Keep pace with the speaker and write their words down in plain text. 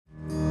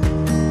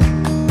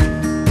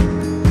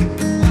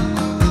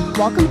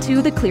Welcome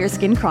to the Clear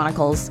Skin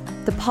Chronicles,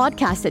 the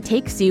podcast that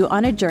takes you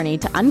on a journey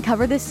to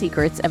uncover the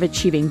secrets of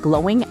achieving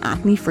glowing,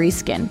 acne-free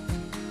skin.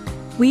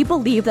 We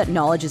believe that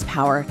knowledge is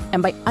power,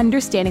 and by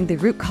understanding the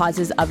root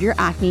causes of your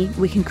acne,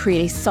 we can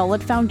create a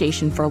solid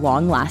foundation for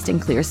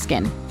long-lasting clear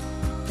skin.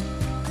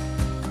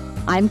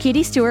 I'm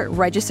Katie Stewart,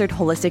 registered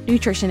holistic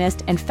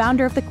nutritionist and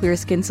founder of the Clear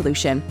Skin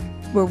Solution,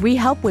 where we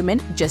help women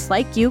just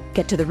like you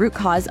get to the root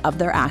cause of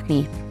their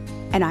acne.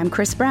 And I'm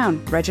Chris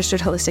Brown,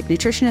 registered holistic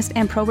nutritionist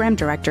and program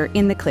director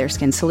in the Clear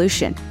Skin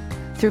Solution.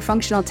 Through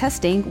functional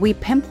testing, we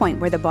pinpoint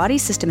where the body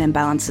system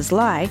imbalances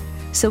lie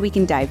so we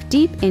can dive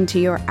deep into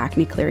your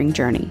acne clearing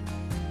journey.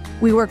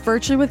 We work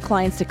virtually with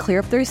clients to clear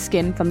up their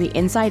skin from the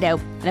inside out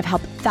and have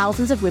helped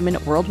thousands of women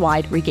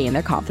worldwide regain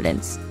their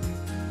confidence.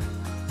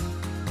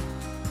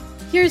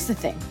 Here's the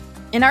thing.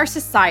 In our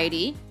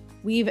society,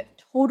 we've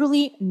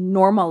totally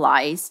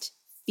normalized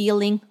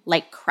feeling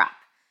like crap,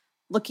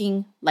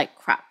 looking like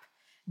crap,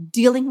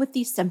 dealing with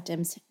these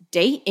symptoms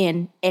day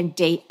in and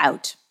day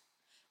out,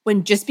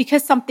 when just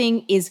because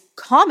something is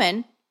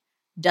common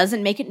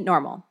doesn't make it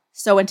normal.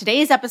 So in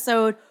today's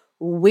episode,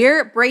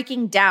 we're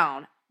breaking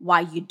down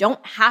why you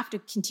don't have to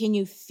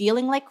continue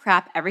feeling like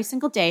crap every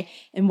single day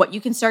and what you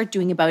can start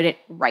doing about it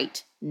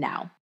right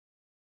now.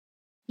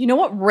 You know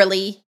what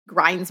really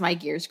grinds my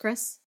gears,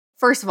 Chris?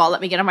 First of all,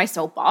 let me get on my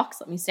soapbox.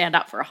 Let me stand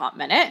up for a hot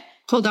minute.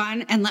 Hold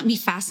on, and let me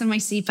fasten my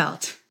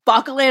seatbelt.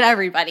 Buckle in,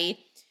 everybody.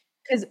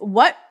 Because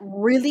what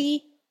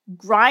really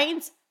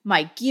grinds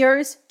my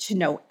gears to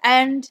no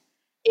end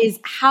is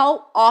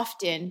how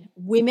often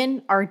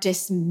women are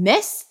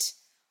dismissed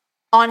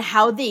on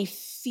how they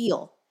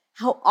feel,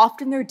 how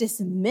often they're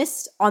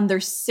dismissed on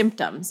their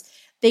symptoms.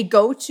 They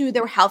go to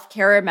their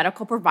healthcare or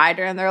medical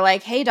provider and they're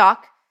like, hey,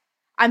 doc,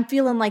 I'm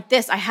feeling like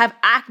this. I have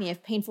acne, I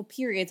have painful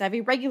periods, I have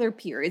irregular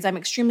periods, I'm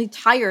extremely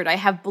tired, I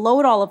have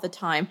bloat all of the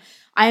time,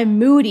 I am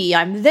moody,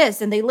 I'm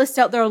this. And they list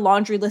out their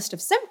laundry list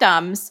of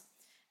symptoms.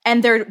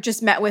 And they're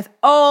just met with,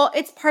 oh,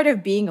 it's part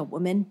of being a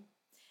woman.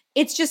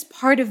 It's just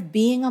part of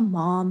being a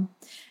mom.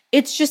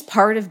 It's just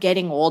part of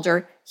getting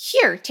older.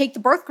 Here, take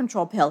the birth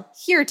control pill.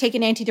 Here, take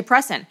an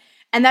antidepressant.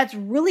 And that's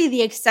really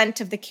the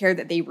extent of the care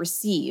that they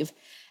receive.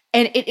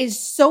 And it is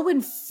so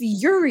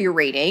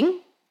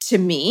infuriating to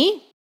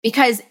me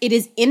because it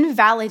is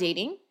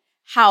invalidating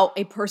how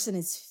a person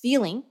is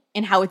feeling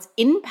and how it's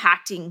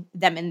impacting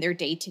them in their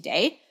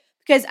day-to-day.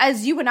 Because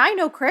as you and I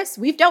know, Chris,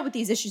 we've dealt with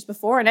these issues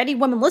before, and any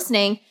woman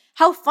listening,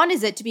 how fun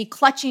is it to be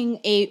clutching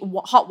a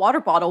hot water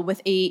bottle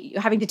with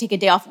having to take a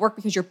day off work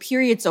because your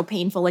period's so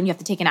painful and you have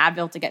to take an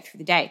Advil to get through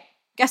the day?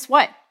 Guess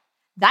what?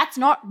 That's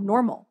not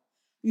normal.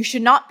 You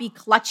should not be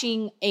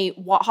clutching a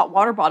hot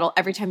water bottle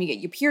every time you get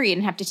your period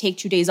and have to take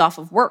 2 days off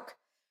of work.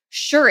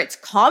 Sure, it's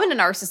common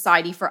in our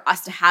society for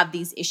us to have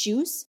these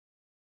issues,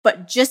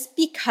 but just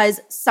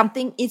because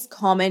something is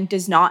common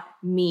does not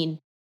mean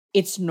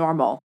it's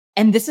normal.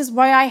 And this is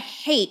why I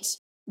hate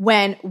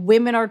when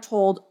women are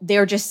told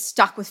they're just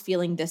stuck with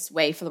feeling this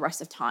way for the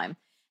rest of time.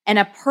 And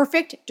a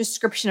perfect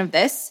description of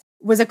this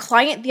was a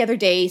client the other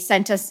day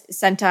sent us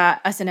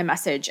in a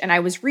message, and I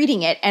was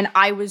reading it, and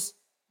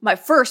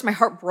my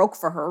heart broke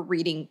for her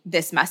reading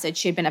this message.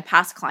 She had been a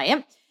past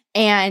client,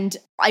 and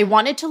I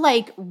wanted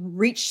to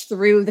reach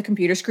through the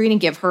computer screen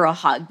and give her a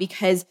hug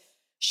because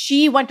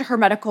she went to her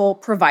medical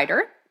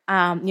provider.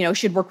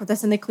 She had worked with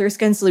us in the Clear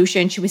Skin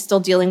Solution. She was still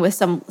dealing with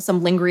some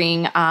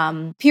lingering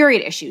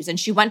period issues. And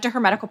she went to her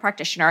medical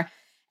practitioner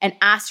and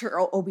asked her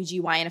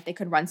OBGYN if they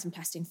could run some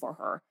testing for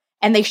her.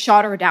 And they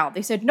shot her down.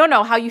 They said,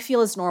 no, how you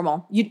feel is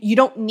normal. You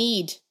don't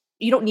need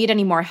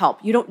any more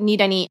help. You don't need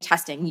any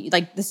testing.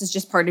 This is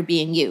just part of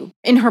being you.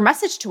 In her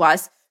message to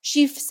us,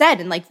 she said,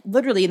 and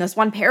literally in this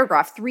one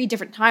paragraph, 3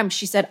 different times,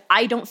 she said,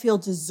 I don't feel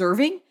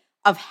deserving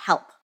of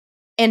help.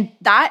 And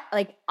that,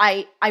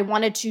 I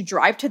wanted to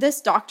drive to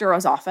this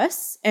doctor's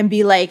office and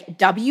be like,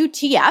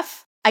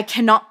 WTF, I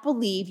cannot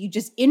believe you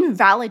just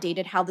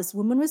invalidated how this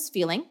woman was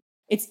feeling.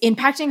 It's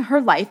impacting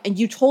her life. And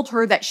you told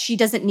her that she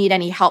doesn't need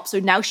any help. So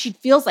now she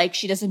feels like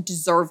she doesn't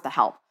deserve the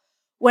help.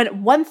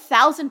 When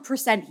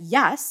 1000%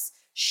 yes,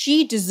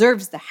 she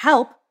deserves the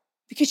help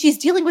because she's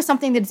dealing with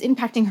something that is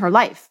impacting her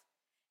life.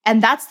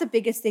 And that's the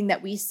biggest thing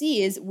that we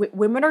see is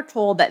women are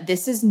told that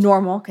this is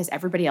normal because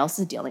everybody else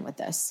is dealing with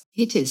this.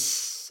 It is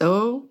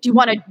so... Do you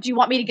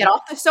want me to get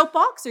off the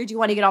soapbox or do you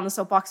want to get on the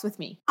soapbox with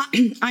me?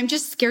 I'm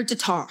just scared to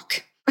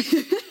talk.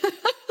 Chris,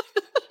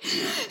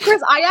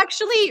 I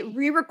actually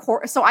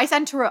re-record. So I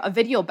sent her a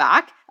video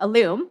back, a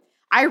Loom.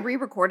 I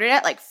re-recorded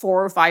it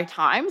 4 or 5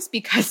 times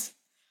because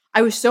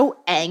I was so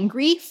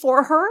angry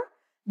for her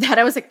that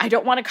I was like, I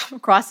don't want to come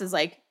across as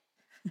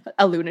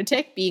a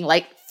lunatic being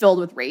filled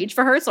with rage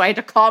for her. So I had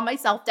to calm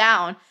myself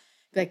down.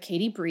 Be like,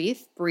 Katie, breathe.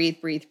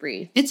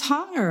 It's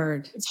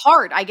hard. It's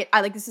hard.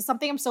 This is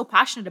something I'm so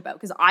passionate about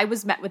because I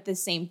was met with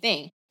this same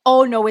thing.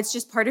 Oh no, it's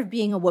just part of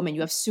being a woman. You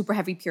have super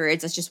heavy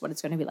periods. That's just what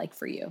it's going to be like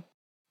for you.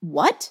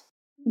 What?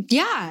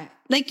 Yeah.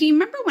 You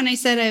remember when I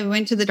said I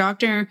went to the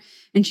doctor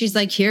and she's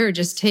like, here,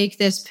 just take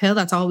this pill.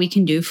 That's all we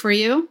can do for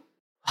you.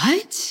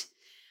 What?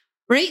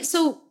 Right.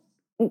 So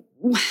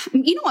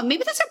you know what?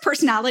 Maybe that's our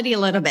personality a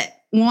little bit.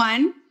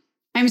 One,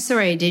 I'm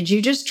sorry, did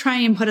you just try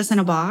and put us in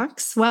a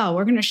box? Well,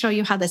 we're going to show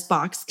you how this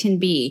box can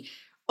be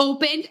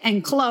opened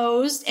and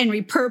closed and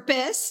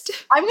repurposed.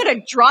 I'm going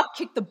to drop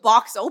kick the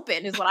box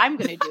open is what I'm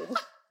going to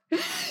do.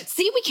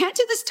 See, we can't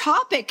do this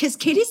topic because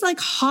Katie's like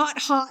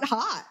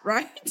hot,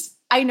 right?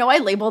 I know I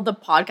labeled the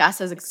podcast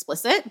as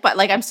explicit, but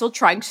like I'm still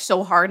trying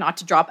so hard not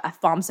to drop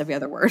F-bombs every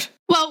other word.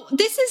 Well,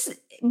 this is,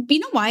 you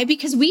know why?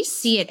 Because we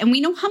see it and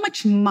we know how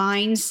much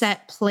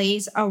mindset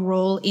plays a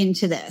role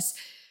into this.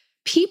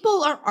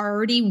 People are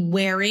already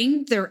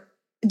wearing their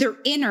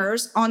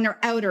inners on their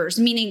outers,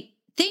 meaning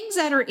things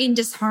that are in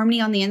disharmony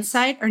on the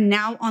inside are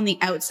now on the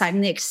outside,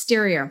 in the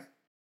exterior.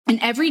 And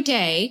every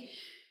day,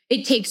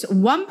 it takes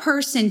one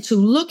person to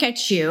look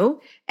at you.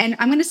 And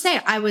I'm going to say,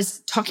 I was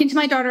talking to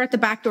my daughter at the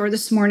back door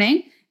this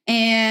morning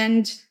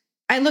and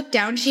I looked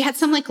down. She had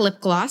some like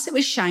lip gloss. It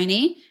was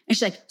shiny. And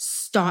she's like,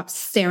 stop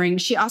staring.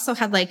 She also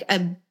had like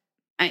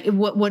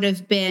what would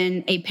have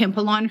been a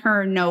pimple on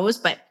her nose.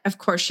 But of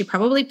course, she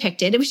probably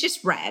picked it. It was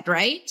just red,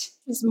 right?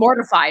 She's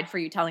mortified for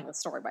you telling the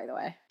story, by the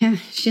way. Yeah,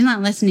 she's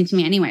not listening to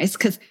me anyways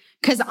because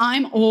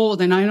I'm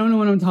old and I don't know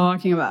what I'm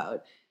talking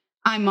about.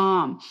 I'm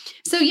mom.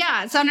 So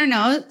yeah, it's on her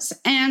nose.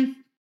 And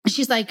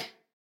she's like,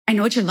 I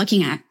know what you're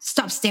looking at.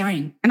 Stop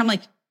staring. And I'm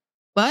like,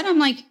 what? I'm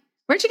like,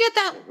 where'd you get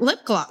that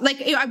lip gloss?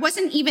 Like I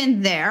wasn't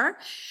even there,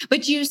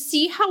 but you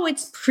see how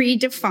it's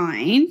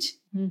predefined.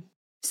 Mm-hmm.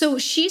 So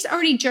she's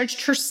already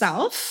judged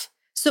herself.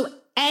 So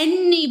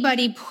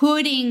anybody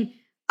putting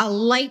a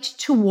light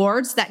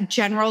towards that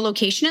general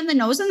location, and the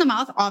nose and the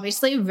mouth,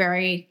 obviously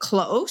very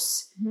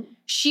close. Mm-hmm.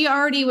 She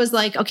already was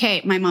like,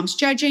 okay, my mom's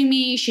judging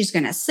me. She's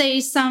going to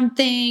say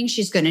something.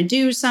 She's going to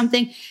do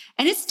something.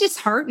 And it's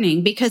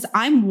disheartening because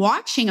I'm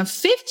watching a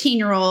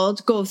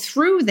 15-year-old go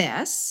through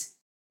this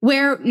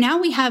where now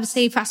we have,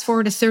 say, fast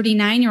forward a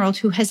 39-year-old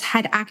who has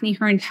had acne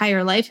her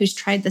entire life, who's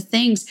tried the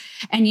things.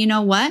 And you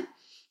know what?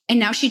 And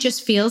now she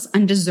just feels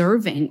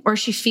undeserving, or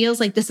she feels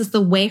like this is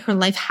the way her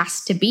life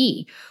has to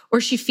be,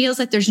 or she feels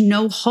that there's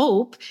no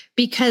hope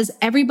because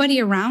everybody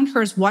around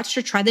her has watched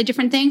her try the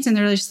different things. And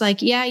they're just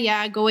like,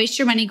 yeah, go waste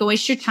your money, go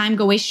waste your time,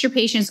 go waste your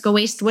patience, go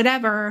waste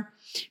whatever.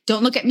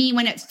 Don't look at me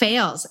when it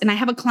fails. And I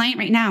have a client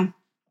right now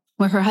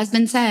where her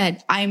husband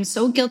said, I am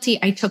so guilty.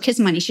 I took his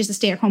money. She's a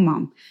stay-at-home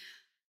mom.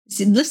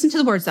 Listen to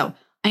the words though.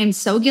 I am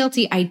so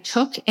guilty. I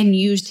took and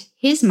used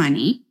his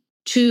money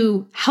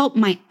to help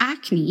my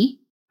acne.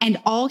 And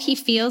all he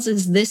feels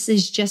is this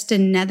is just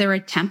another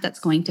attempt that's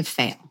going to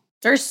fail.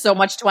 There's so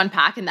much to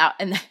unpack in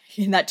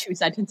that 2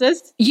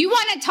 sentences. You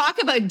want to talk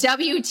about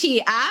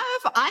WTF?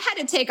 I had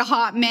to take a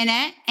hot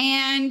minute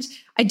and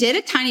I did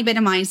a tiny bit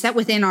of mindset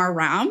within our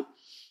realm.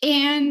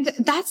 And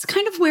that's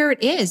kind of where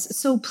it is.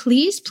 So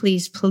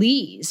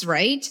please,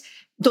 right?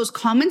 Those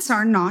comments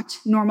are not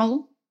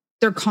normal.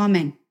 They're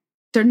common.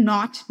 They're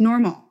not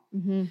normal.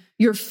 Mm-hmm.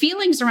 Your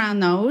feelings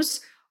around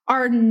those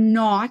are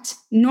not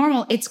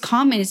normal. It's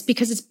common. It's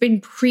because it's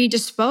been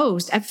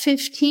predisposed. At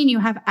 15, you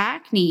have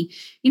acne.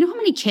 You know how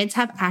many kids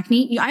have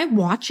acne? I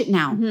watch it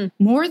now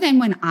more than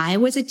when I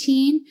was a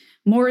teen,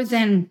 more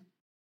than,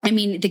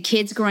 the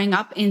kids growing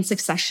up in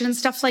succession and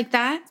stuff like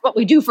that. It's what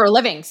we do for a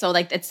living. So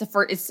like it's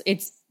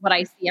what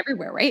I see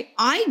everywhere, right?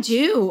 I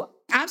do.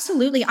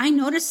 Absolutely. I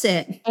notice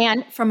it.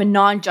 And from a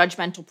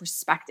non-judgmental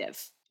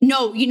perspective.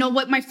 No, you know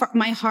what?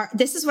 My heart,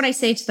 this is what I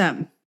say to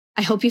them.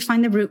 I hope you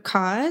find the root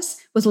cause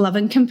with love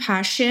and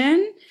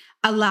compassion.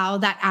 Allow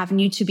that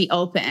avenue to be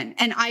open.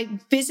 And I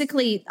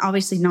physically,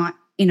 obviously not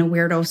in a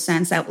weirdo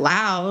sense out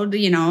loud,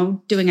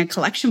 doing a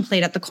collection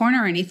plate at the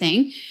corner or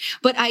anything.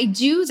 But I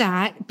do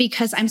that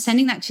because I'm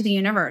sending that to the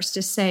universe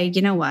to say,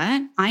 you know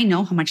what? I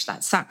know how much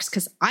that sucks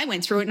because I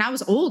went through it and I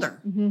was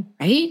older,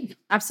 right?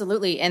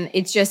 Absolutely. And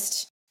it's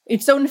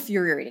so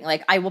infuriating.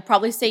 Like I will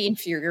probably say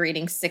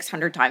infuriating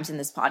 600 times in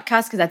this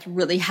podcast because that's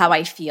really how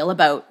I feel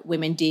about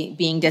women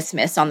being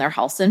dismissed on their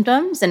health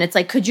symptoms. And it's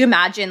like, could you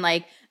imagine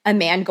like a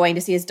man going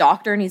to see his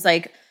doctor and he's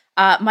like,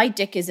 my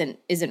dick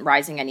isn't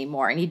rising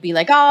anymore. And he'd be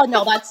like, oh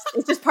no,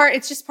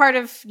 it's just part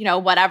of,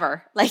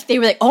 whatever. Like they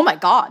were like, oh my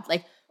God,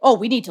 like, oh,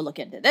 we need to look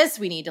into this.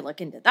 We need to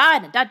look into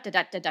that.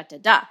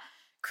 And da.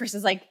 Chris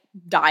is like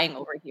dying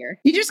over here.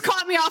 You just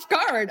caught me off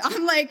guard.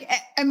 I'm like,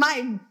 am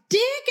I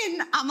dick?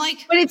 And I'm like,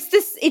 but it's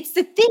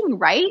the thing,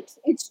 right?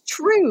 It's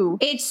true.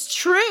 It's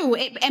true.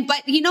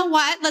 But you know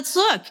what? Let's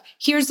look.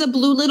 Here's a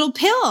blue little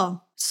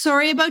pill.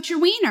 Sorry about your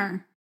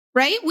wiener,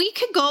 right? We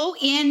could go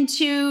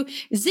into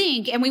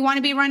zinc and we want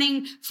to be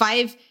running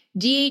 5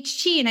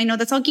 DHT. And I know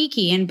that's all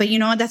geeky,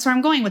 but that's where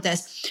I'm going with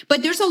this.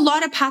 But there's a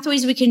lot of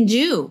pathways we can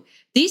do.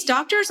 These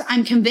doctors,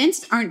 I'm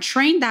convinced, aren't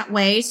trained that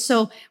way.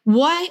 So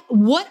what?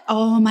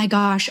 Oh my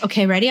gosh.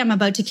 Okay, ready? I'm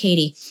about to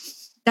Katie.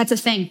 That's a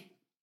thing.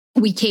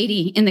 We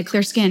Katie in the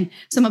clear skin.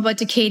 So I'm about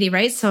to Katie,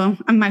 right? So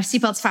my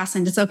seatbelt's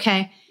fastened. It's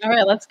okay. All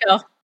right, let's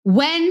go.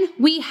 When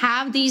we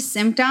have these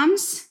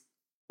symptoms,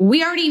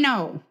 we already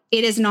know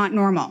it is not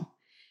normal.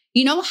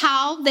 You know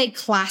how they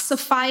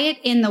classify it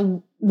in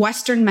the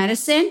Western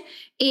medicine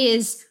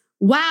is,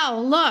 wow,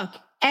 look,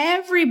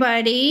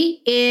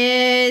 everybody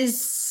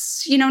is,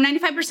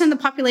 95% of the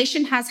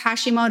population has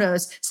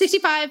Hashimoto's,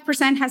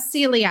 65% has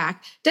celiac.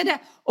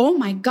 Oh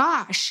my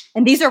gosh.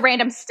 And these are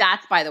random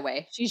stats, by the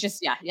way. She's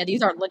just,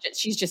 these are legit.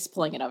 She's just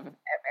pulling it out of air.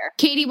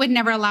 Katie would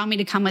never allow me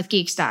to come with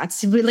geek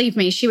stats. Believe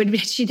me,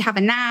 she'd have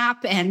a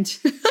nap. And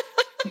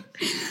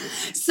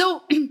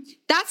so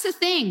that's the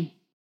thing,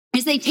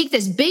 is they take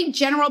this big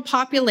general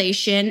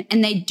population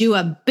and they do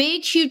a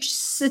big, huge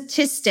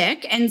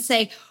statistic and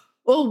say,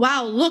 oh,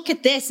 wow, look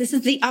at this. This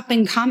is the up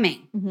and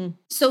coming. Mm-hmm.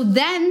 So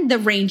then the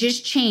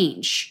ranges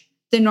change.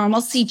 The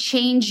normalcy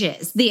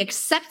changes. The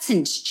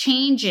acceptance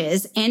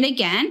changes. And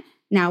again,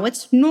 now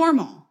it's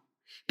normal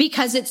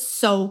because it's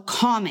so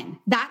common.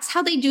 That's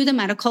how they do the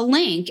medical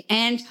link.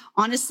 And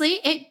honestly,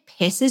 it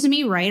pisses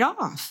me right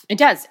off. It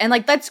does. And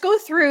let's go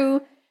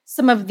through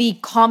some of the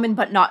common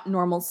but not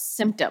normal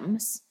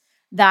symptoms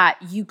that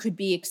you could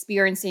be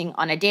experiencing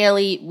on a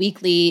daily,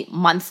 weekly,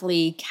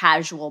 monthly,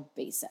 casual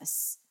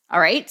basis. All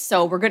right.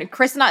 So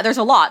Chris and I, there's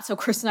a lot. So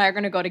Chris and I are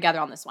going to go together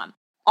on this one.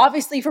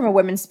 Obviously, from a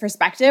women's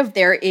perspective,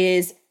 there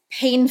is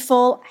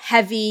painful,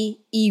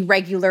 heavy,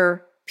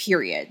 irregular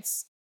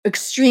periods,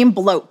 extreme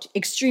bloat,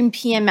 extreme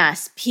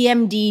PMS,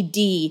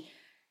 PMDD,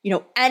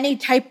 any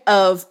type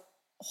of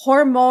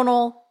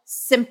hormonal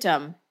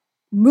symptom,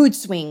 mood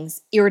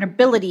swings,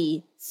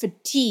 irritability,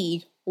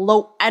 fatigue,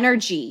 low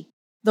energy.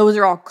 Those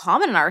are all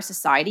common in our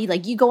society.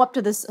 You go up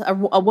to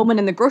a woman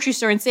in the grocery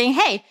store and saying,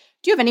 hey,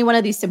 do you have any one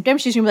of these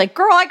symptoms? She's going to be like,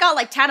 girl, I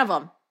got 10 of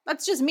them.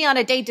 That's just me on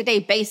a day-to-day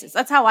basis.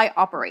 That's how I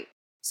operate.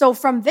 So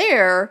from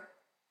there,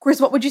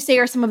 Chris, what would you say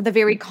are some of the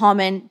very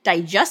common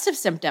digestive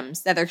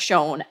symptoms that are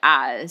shown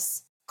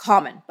as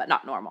common but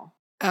not normal?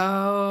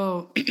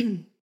 Oh,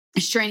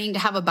 straining to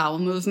have a bowel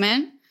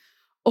movement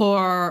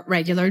or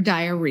regular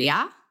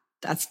diarrhea.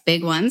 That's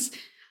big ones.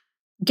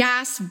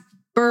 Gas,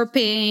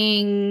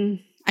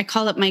 burping. I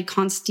call it my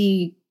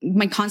consti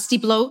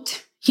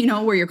bloat,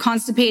 where you're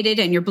constipated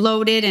and you're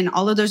bloated and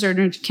all of those are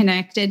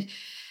connected.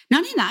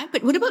 Not only that,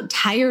 but what about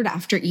tired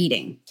after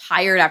eating?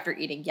 Tired after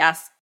eating,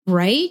 yes.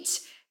 Right?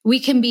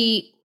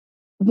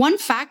 One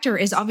factor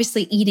is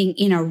obviously eating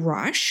in a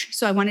rush.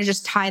 So I want to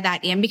just tie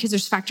that in because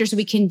there's factors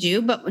we can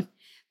do. But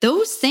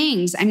those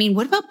things,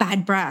 what about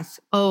bad breath?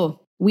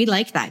 Oh, we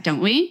like that, don't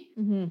we?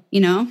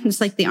 Mm-hmm.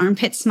 It's like the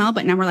armpit smell,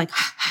 but now we're like,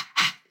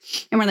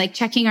 and we're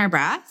checking our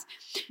breath.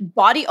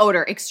 Body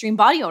odor, extreme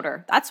body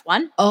odor. That's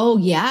one. Oh,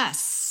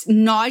 yes.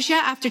 Nausea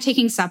after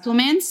taking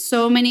supplements.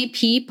 So many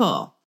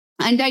people.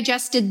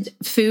 Undigested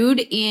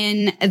food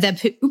in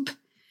the poop,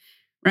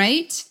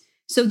 right?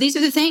 So these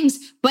are the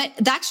things, but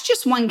that's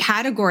just one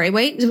category,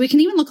 right? We can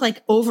even look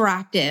like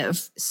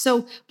overactive.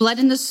 So blood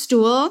in the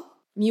stool.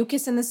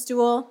 Mucus in the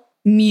stool.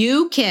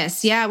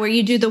 Mucus, yeah, where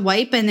you do the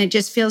wipe and it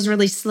just feels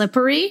really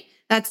slippery.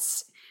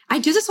 I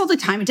do this all the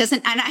time. It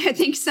doesn't, and I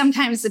think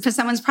sometimes if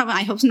someone's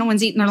I hope no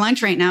one's eating their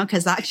lunch right now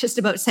because that just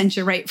about sent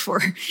you right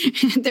for,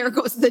 there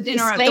goes the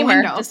dinner out the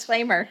window.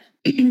 Disclaimer.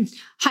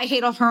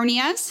 Hiatal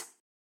hernias.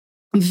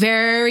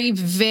 Very,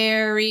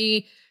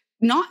 very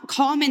not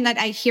common that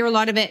I hear a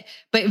lot of it,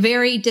 but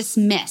very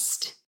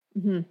dismissed,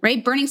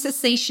 right? Burning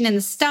sensation in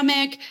the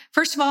stomach.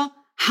 First of all,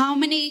 how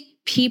many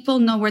people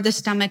know where the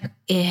stomach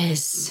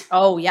is?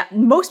 Oh, yeah.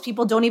 Most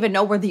people don't even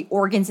know where the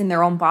organs in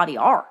their own body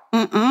are.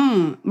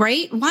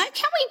 Right? Why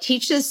can't we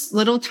teach this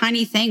little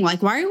tiny thing?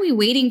 Why are we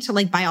waiting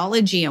to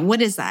biology? And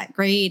what is that?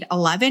 Grade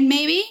 11,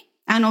 maybe?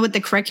 I don't know what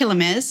the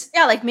curriculum is.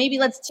 Yeah, maybe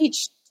let's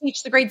teach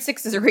the grade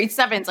 6s or grade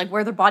 7s,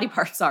 where their body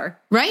parts are.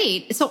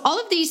 Right. So all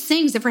of these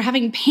things, if we're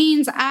having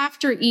pains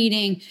after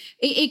eating,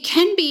 it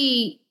can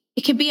be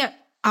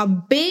a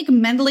big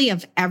medley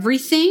of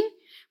everything.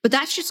 But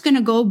that's just going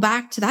to go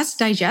back to that's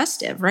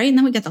digestive, right? And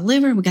then we got the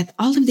liver and we got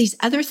all of these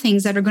other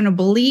things that are going to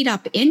bleed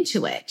up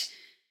into it.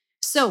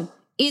 So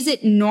is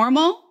it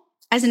normal?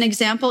 As an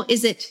example,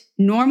 is it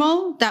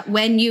normal that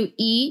when you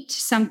eat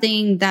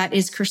something that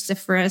is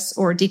cruciferous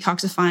or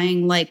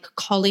detoxifying like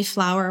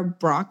cauliflower,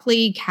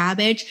 broccoli,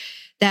 cabbage,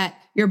 that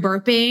you're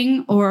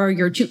burping or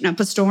you're shooting up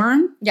a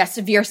storm? Yeah,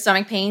 severe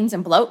stomach pains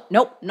and bloat.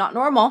 Nope, not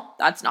normal.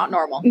 That's not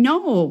normal.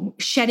 No.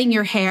 Shedding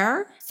your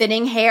hair.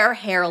 Thinning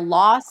hair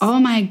loss. Oh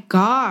my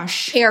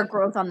gosh. Hair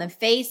growth on the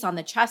face, on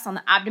the chest, on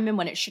the abdomen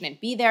when it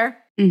shouldn't be there.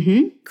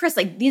 Mm-hmm. Chris,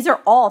 these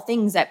are all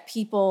things that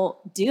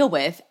people deal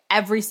with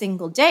every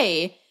single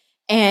day.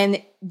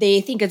 And they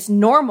think it's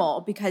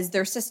normal because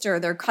their sister,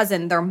 their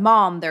cousin, their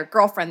mom, their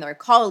girlfriend, their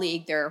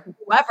colleague, their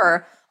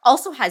whoever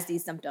also has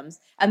these symptoms.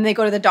 And they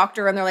go to the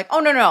doctor and they're like, oh,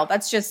 no,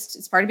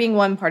 it's part of being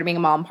one, part of being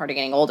a mom, part of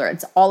getting older.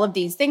 It's all of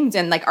these things.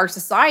 And our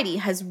society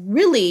has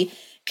really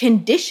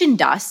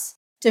conditioned us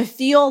to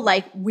feel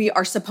like we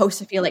are supposed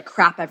to feel like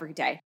crap every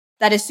day.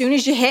 That as soon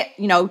as you hit,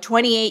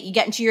 28, you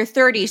get into your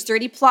 30s,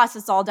 30 plus,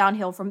 it's all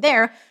downhill from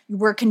there.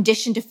 We're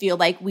conditioned to feel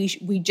like we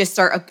just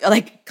start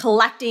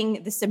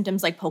collecting the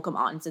symptoms like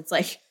Pokemons.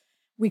 It's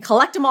we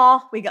collect them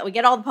all. We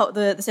get all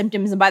the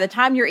symptoms. And by the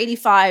time you're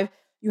 85,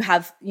 you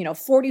have,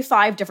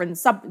 45 different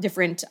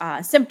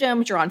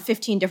symptoms. You're on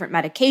 15 different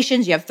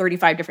medications. You have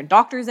 35 different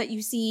doctors that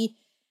you see.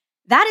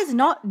 That is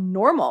not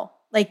normal.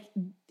 Like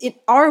in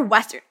our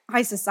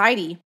Westernized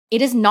society,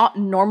 it is not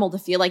normal to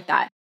feel like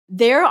that.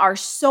 There are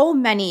so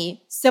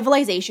many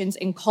civilizations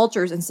and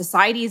cultures and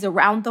societies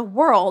around the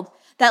world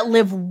that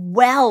live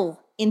well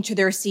into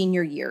their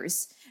senior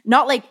years.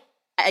 Not like,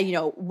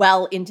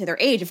 well into their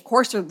age. Of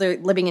course, they're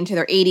living into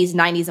their 80s,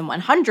 90s, and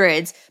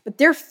 100s, but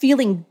they're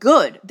feeling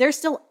good. They're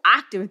still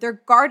active.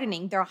 They're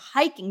gardening. They're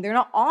hiking. They're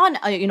not on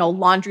a,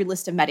 laundry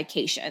list of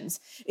medications.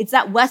 It's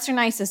that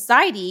Westernized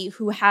society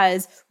who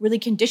has really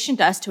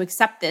conditioned us to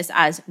accept this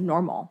as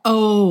normal.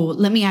 Oh,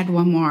 let me add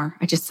one more.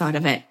 I just thought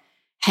of it.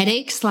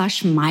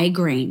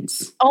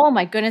 Headache/migraines. Oh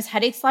my goodness,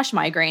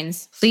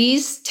 headache/migraines.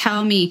 Please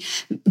tell me,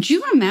 do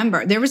you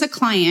remember there was a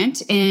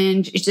client,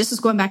 and this is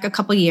going back a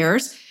couple of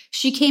years.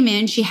 She came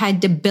in, she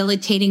had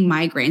debilitating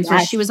migraines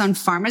where she was on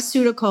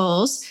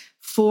pharmaceuticals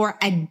for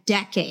a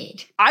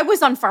decade. I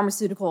was on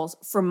pharmaceuticals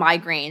for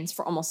migraines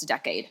for almost a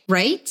decade.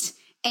 Right?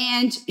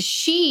 And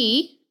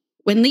she,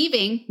 when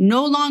leaving,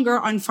 no longer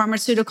on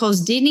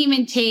pharmaceuticals, didn't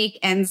even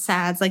take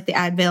NSAIDs like the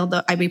Advil,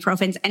 the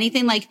ibuprofens,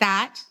 anything like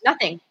that.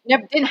 Nothing.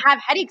 Didn't have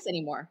headaches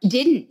anymore.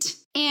 Didn't.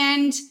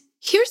 And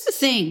here's the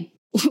thing.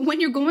 When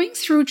you're going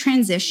through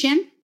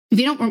transition, if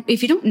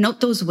you don't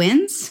note those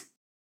wins,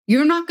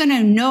 you're not going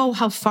to know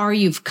how far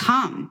you've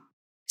come.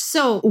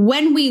 So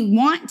when we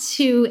want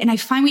to, and I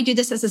find we do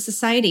this as a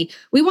society,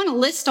 we want to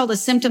list all the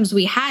symptoms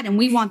we had and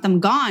we want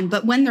them gone.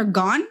 But when they're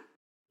gone,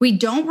 we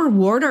don't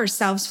reward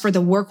ourselves for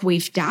the work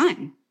we've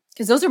done.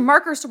 Because those are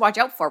markers to watch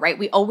out for, right?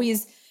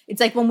 It's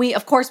like when we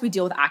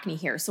deal with acne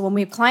here. So when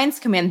we have clients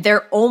come in,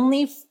 their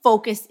only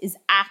focus is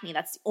acne.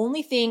 That's the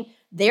only thing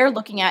they're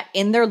looking at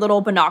in their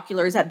little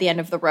binoculars at the end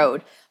of the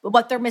road. But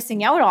what they're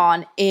missing out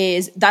on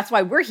is, that's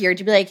why we're here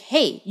to be like,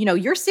 hey,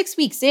 you're 6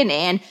 weeks in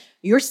and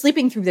you're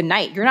sleeping through the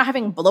night. You're not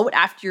having bloat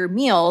after your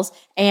meals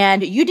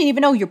and you didn't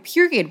even know your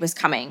period was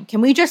coming.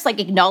 Can we just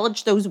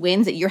acknowledge those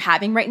wins that you're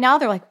having right now?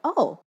 They're like,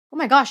 oh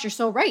my gosh, you're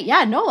so right.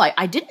 Yeah, no,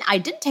 I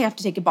didn't have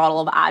to take a bottle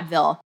of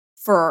Advil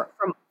for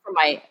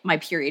my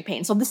period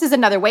pain. So this is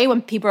another way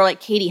when people are like,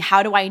 Katie,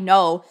 how do I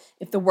know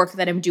if the work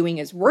that I'm doing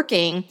is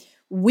working?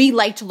 We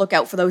like to look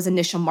out for those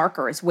initial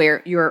markers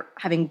where you're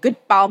having good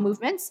bowel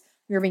movements,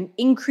 you're having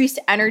increased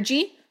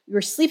energy,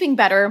 you're sleeping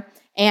better,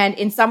 and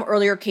in some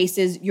earlier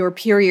cases, your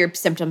period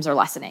symptoms are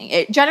lessening.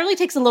 It generally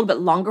takes a little bit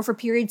longer for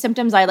period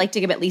symptoms. I like to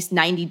give at least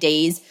 90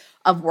 days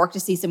of work to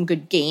see some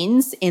good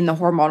gains in the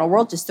hormonal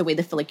world, just the way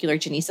the follicular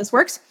genesis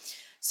works.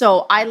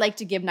 So I like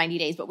to give 90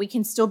 days, but we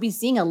can still be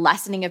seeing a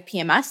lessening of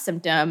PMS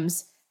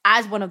symptoms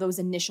as one of those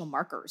initial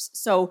markers.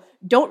 So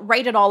don't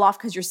write it all off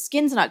because your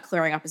skin's not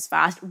clearing up as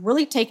fast.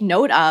 Really take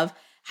note of,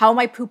 how am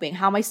I pooping?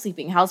 How am I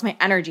sleeping? How's my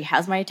energy?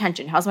 How's my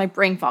attention? How's my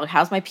brain fog?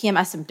 How's my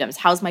PMS symptoms?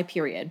 How's my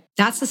period?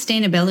 That's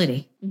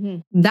sustainability.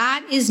 Mm-hmm.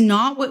 That is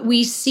not what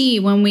we see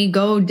when we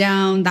go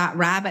down that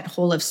rabbit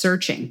hole of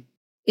searching.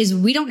 Is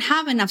we don't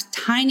have enough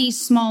tiny,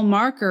 small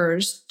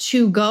markers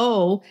to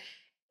go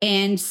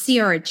and see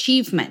our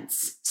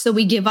achievements. So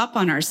we give up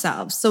on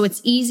ourselves. So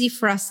it's easy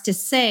for us to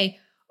say,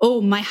 oh,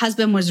 my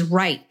husband was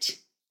right.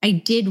 I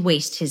did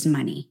waste his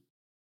money.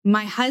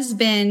 My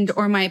husband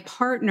or my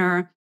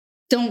partner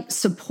don't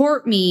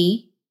support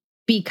me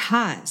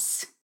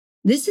because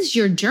this is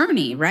your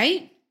journey,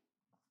 right?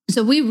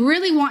 So we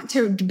really want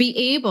to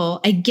be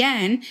able,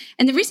 again,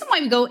 and the reason why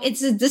we go,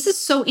 this is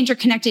so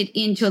interconnected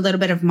into a little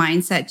bit of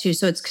mindset too.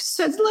 So it's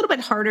a little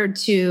bit harder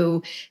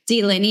to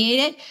delineate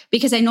it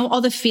because I know all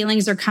the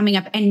feelings are coming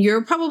up and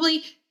you're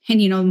probably,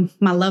 and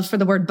my love for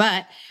the word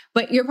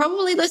but you're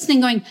probably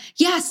listening going,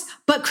 yes,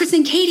 but Chris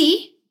and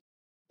Katie,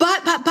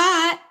 but,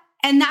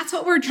 and that's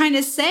what we're trying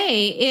to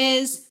say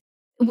is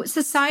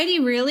society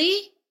really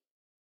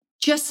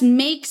just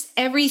makes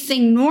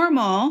everything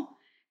normal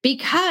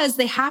because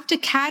they have to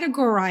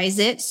categorize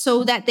it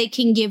so that they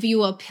can give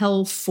you a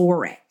pill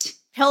for it.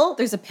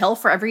 There's a pill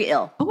for every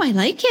ill. Oh, I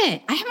like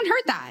it. I haven't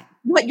heard that.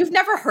 What, you've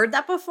never heard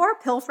that before?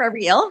 Pill for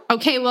every ill?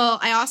 Okay, well,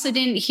 I also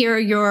didn't hear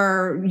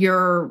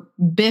your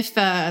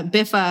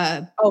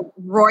Biffa. Oh,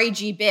 Roy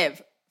G.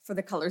 Biv for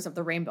the colors of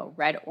the rainbow,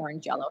 red,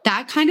 orange, yellow.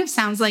 That kind of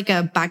sounds like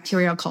a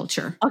bacterial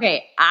culture.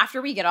 Okay,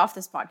 after we get off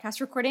this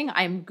podcast recording,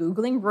 I'm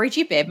Googling Roy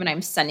G. Biv and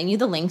I'm sending you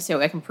the link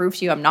so I can prove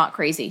to you I'm not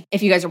crazy.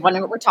 If you guys are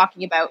wondering what we're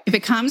talking about. If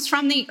it comes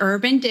from the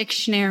Urban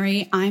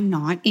Dictionary, I'm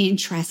not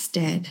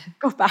interested.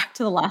 Go back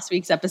to the last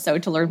week's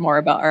episode to learn more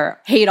about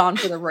our hate on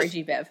for the Roy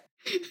G. Biv.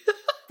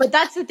 But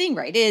that's the thing,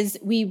 right? Is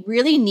we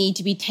really need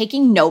to be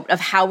taking note of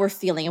how we're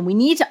feeling. And we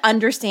need to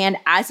understand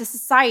as a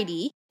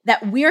society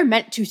that we are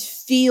meant to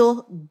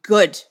feel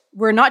good.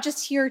 We're not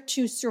just here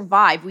to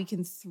survive. We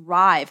can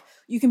thrive.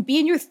 You can be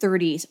in your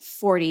 30s,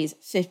 40s,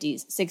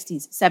 50s,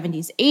 60s,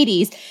 70s,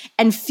 80s,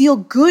 and feel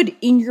good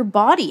in your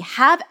body,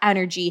 have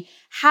energy,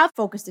 have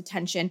focused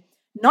attention,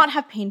 not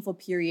have painful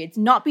periods,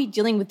 not be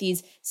dealing with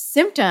these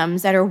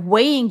symptoms that are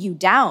weighing you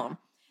down.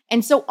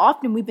 And so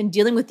often we've been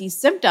dealing with these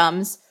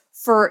symptoms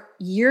for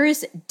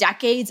years,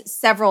 decades,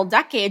 several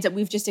decades, that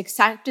we've just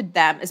accepted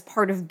them as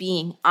part of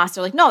being us.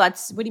 They're like, no,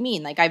 what do you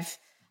mean? Like I've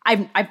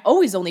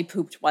always only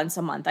pooped once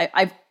a month.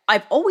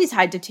 I've always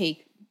had to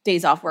take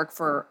days off work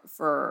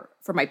for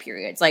my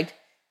periods. Like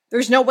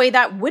there's no way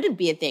that wouldn't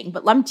be a thing.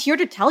 But I'm here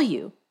to tell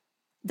you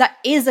that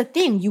is a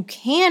thing. You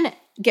can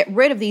get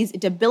rid of these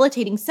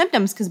debilitating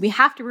symptoms because we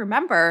have to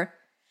remember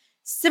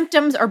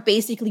symptoms are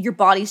basically your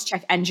body's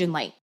check engine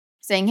light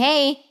saying,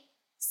 hey,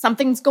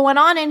 something's going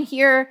on in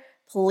here.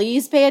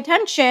 Please pay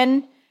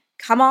attention.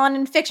 Come on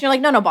and fix. And you're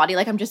like, no, body.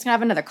 Like, I'm just going to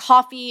have another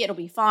coffee. It'll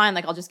be fine.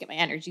 Like, I'll just get my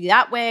energy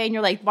that way. And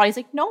you're like, body's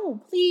like, no,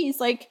 please.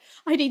 Like,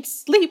 I need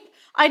sleep.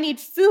 I need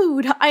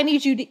food. I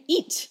need you to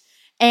eat.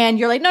 And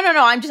you're like, no.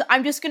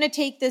 I'm just going to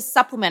take this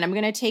supplement. I'm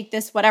going to take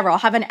this, whatever. I'll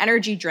have an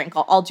energy drink.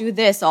 I'll do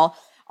this.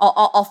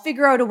 I'll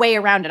figure out a way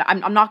around it.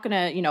 I'm not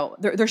going to,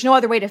 there's no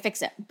other way to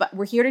fix it, but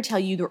we're here to tell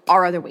you there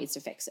are other ways to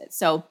fix it.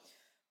 So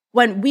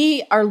when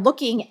we are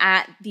looking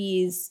at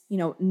these,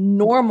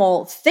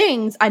 normal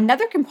things,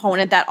 another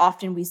component that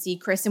often we see,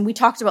 Chris, and we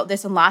talked about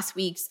this in last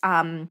week's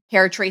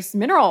Hair Trace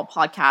Mineral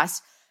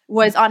podcast,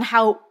 was on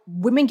how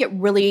women get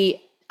really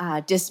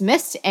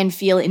dismissed and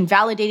feel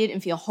invalidated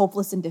and feel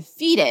hopeless and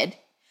defeated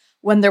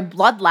when their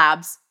blood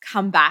labs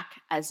come back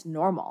as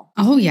normal.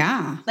 Oh,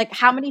 yeah. Like,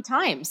 how many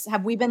times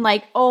have we been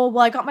like, oh,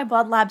 well, I got my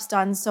blood labs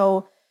done,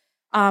 so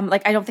I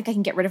don't think I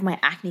can get rid of my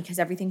acne because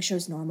everything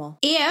shows normal.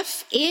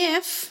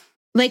 If,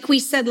 like we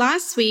said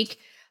last week,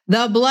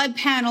 the blood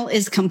panel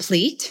is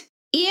complete,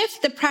 if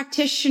the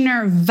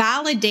practitioner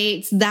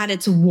validates that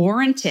it's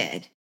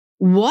warranted,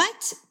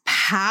 what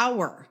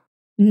power?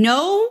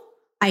 No,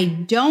 I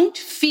don't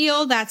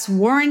feel that's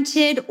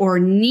warranted or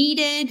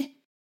needed.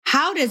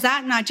 How does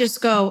that not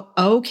just go,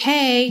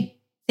 okay,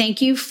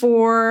 thank you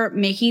for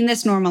making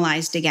this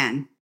normalized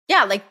again?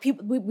 Yeah, like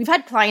we've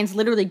had clients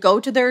literally go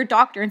to their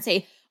doctor and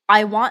say,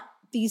 I want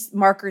these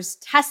markers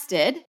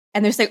tested.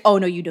 And they're saying, oh,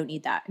 no, you don't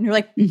need that. And you're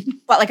like,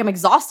 but like, I'm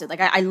exhausted.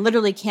 Like, I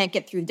literally can't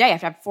get through the day. I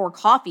have to have 4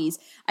 coffees.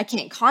 I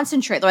can't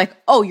concentrate. They're like,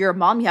 oh, you're a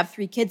mom. You have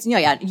 3 kids.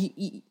 Yeah.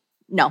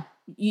 No,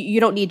 you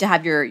don't need to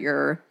have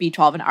your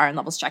B12 and iron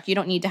levels checked. You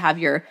don't need to have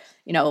your,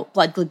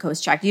 blood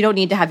glucose checked. You don't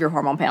need to have your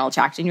hormone panel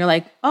checked. And you're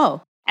like,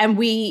 oh. And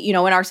we, in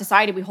our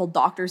society, we hold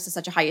doctors to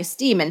such a high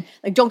esteem. And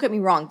like, don't get me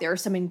wrong, there are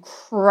some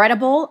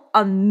incredible,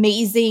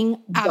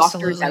 amazing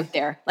doctors out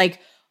there. Like,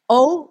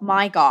 oh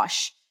my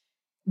gosh.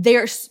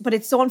 But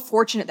it's so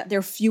unfortunate that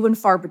they're few and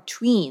far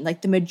between.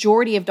 Like, the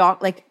majority of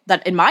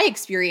that, in my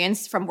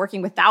experience from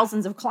working with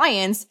thousands of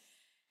clients,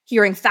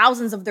 hearing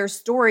thousands of their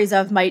stories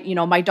of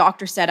my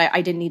doctor said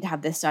I didn't need to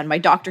have this done. My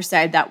doctor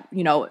said that,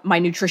 my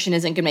nutrition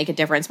isn't going to make a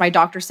difference. My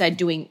doctor said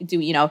doing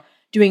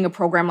a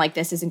program like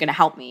this isn't going to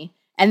help me.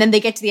 And then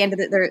they get to the end of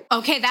it.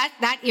 Okay,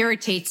 that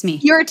irritates me.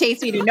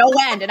 Irritates me to no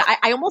end. And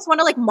I almost want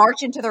to like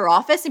march into their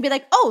office and be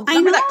like, oh,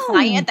 remember that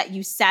client that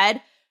you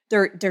said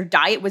their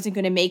diet wasn't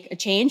going to make a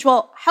change?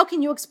 Well, how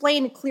can you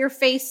explain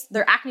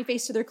their acne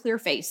face to their clear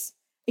face?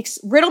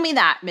 Riddle me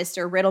that,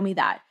 mister. Riddle me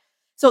that.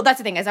 So that's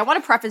the thing, is I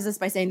want to preface this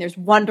by saying there's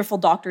wonderful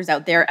doctors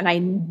out there, and I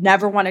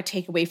never want to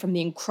take away from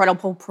the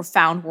incredible,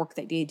 profound work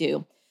that they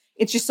do.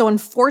 It's just so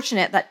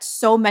unfortunate that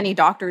so many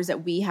doctors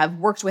that we have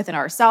worked with and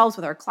ourselves,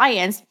 with our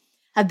clients,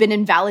 have been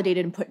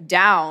invalidated and put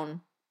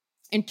down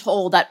and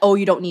told that, oh,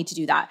 you don't need to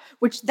do that,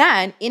 which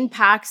then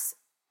impacts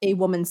a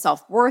woman's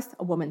self-worth,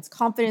 a woman's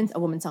confidence, a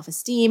woman's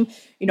self-esteem.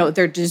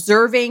 They're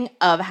deserving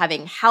of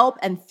having help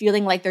and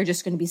feeling like they're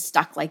just going to be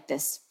stuck like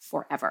this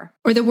forever.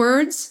 Or the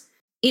words,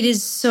 it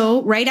is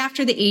so right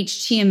after the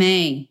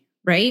HTMA,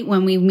 right?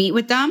 When we meet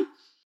with them,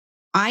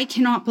 I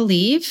cannot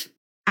believe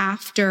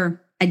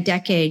after a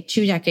decade,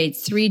 2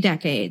 decades, 3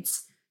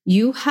 decades,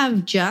 you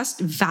have just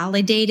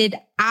validated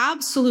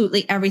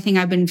absolutely everything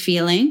I've been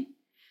feeling.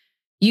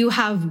 You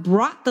have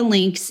brought the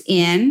links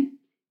in,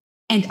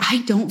 and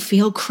I don't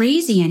feel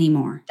crazy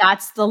anymore.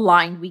 That's the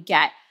line we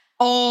get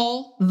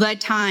all the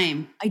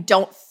time. I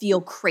don't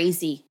feel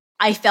crazy.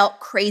 I felt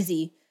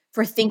crazy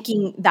for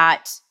thinking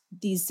that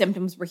these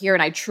symptoms were here,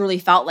 and I truly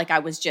felt like I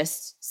was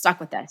just stuck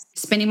with this.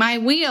 Spinning my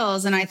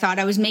wheels, and I thought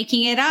I was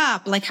making it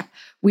up. Like,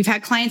 we've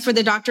had clients where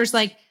the doctor's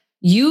like,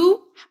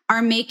 you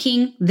are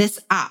making this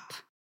up.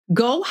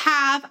 Go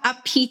have a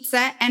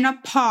pizza and a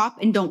pop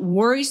and don't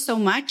worry so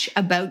much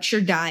about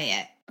your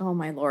diet. Oh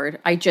my Lord.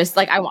 I just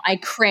I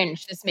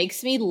cringe. This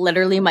makes me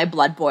literally my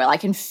blood boil. I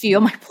can feel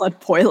my blood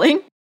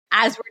boiling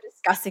as we're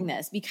discussing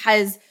this,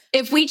 because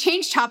if we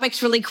change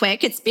topics really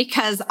quick, it's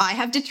because I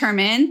have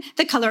determined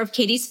the color of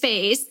Katie's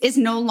face is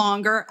no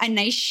longer a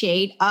nice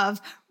shade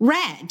of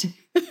red.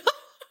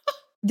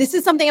 This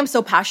is something I'm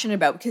so passionate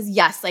about because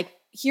yes, like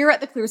here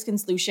at the Clear Skin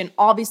Solution,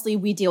 obviously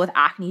we deal with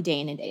acne day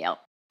in and day out.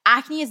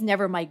 Acne is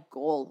never my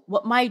goal.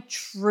 What my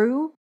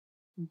true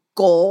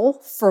goal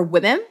for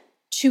women,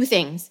 2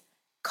 things,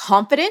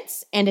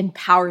 confidence and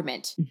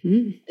empowerment.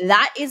 Mm-hmm.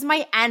 That is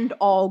my end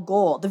all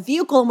goal. The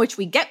vehicle in which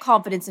we get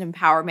confidence and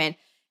empowerment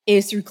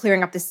is through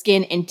clearing up the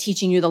skin and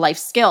teaching you the life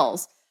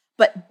skills.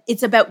 But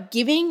it's about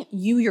giving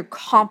you your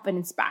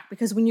confidence back,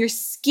 because when your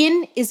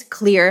skin is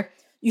clear,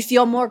 you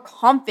feel more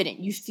confident.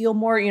 You feel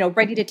more,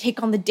 ready to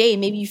take on the day.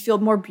 Maybe you feel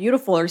more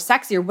beautiful or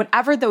sexy or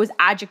whatever those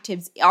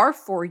adjectives are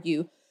for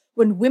you.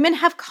 When women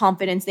have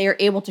confidence, they are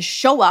able to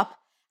show up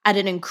at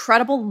an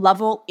incredible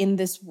level in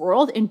this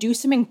world and do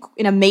some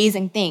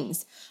amazing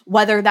things,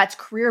 whether that's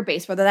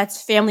career-based, whether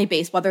that's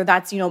family-based, whether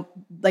that's,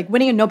 like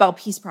winning a Nobel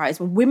Peace Prize.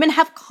 When women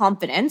have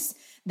confidence,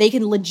 they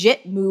can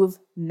legit move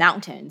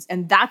mountains.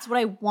 And that's what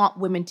I want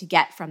women to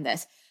get from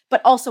this.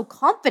 But also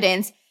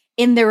confidence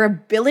in their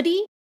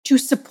ability to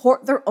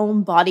support their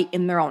own body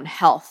in their own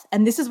health.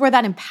 And this is where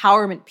that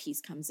empowerment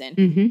piece comes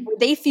in. Where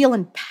they feel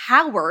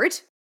empowered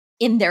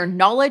in their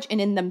knowledge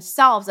and in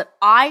themselves that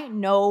I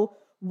know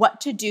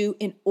what to do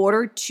in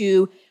order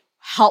to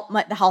help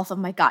the health of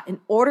my gut, in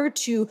order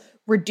to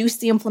reduce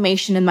the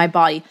inflammation in my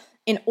body,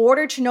 in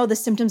order to know the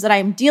symptoms that I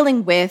am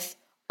dealing with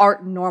are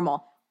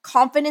normal.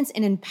 Confidence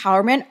and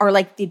empowerment are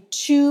like the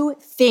two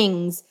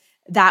things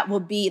that will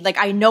be like,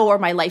 I know are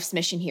my life's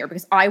mission here,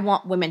 because I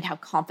want women to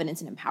have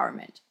confidence and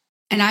empowerment.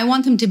 And I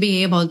want them to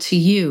be able to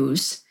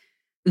use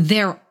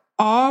their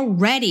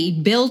already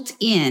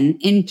built-in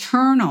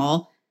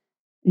internal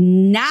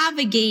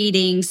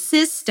navigating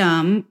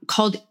system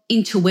called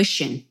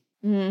intuition.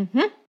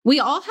 We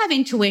all have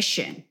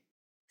intuition.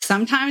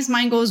 Sometimes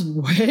mine goes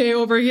way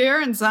over here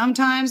and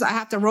sometimes I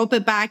have to rope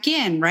it back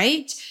in,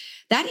 right?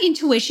 That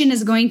intuition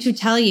is going to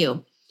tell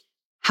you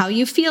how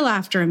you feel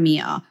after a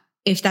meal,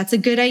 if that's a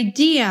good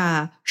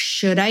idea,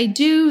 should I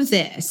do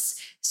this?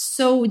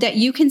 So that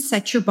you can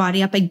set your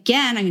body up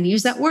again. I'm going to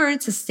use that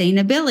word,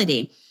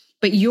 sustainability.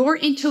 But your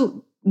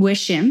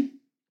intuition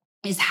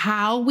is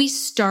how we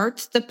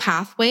start the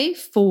pathway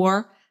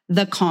for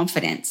the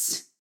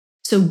confidence.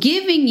 So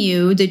giving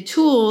you the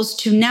tools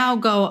to now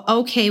go,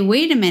 okay,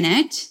 wait a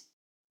minute.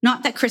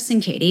 Not that Chris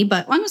and Katie,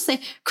 but I'm going to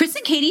say Chris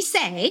and Katie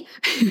say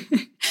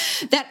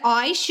that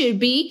I should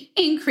be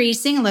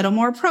increasing a little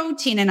more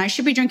protein and I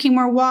should be drinking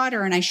more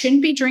water and I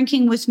shouldn't be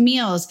drinking with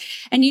meals.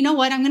 And you know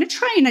what? I'm going to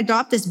try and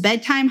adopt this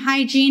bedtime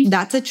hygiene.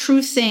 That's a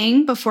true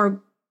thing.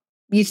 Before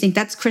you think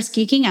that's Chris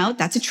geeking out,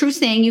 that's a true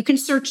thing. You can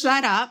search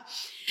that up.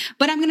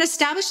 But I'm going to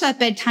establish that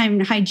bedtime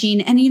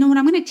hygiene. And you know what?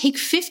 I'm going to take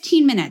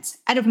 15 minutes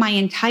out of my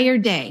entire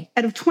day,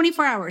 out of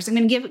 24 hours. I'm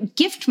going to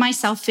gift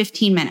myself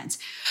 15 minutes.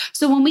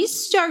 So when we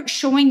start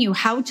showing you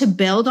how to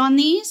build on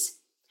these,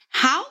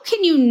 how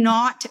can you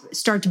not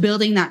start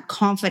building that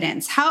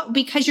confidence?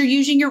 Because you're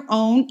using your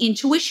own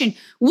intuition,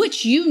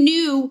 which you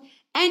knew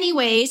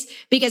anyways,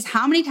 because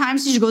how many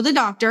times did you go to the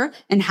doctor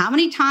and how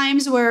many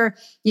times were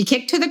you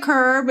kicked to the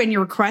curb and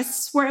your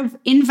requests were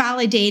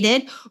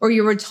invalidated, or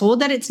you were told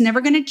that it's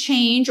never going to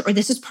change, or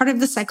this is part of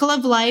the cycle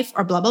of life,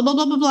 or blah, blah, blah,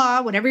 blah, blah,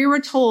 blah, whatever you were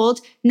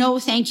told. No,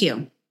 thank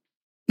you.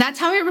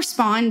 That's how I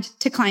respond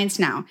to clients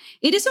now.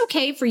 It is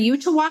okay for you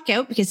to walk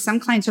out, because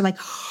some clients are like,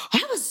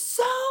 I was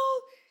so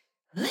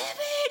livid,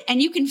 and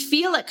you can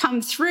feel it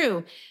come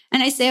through.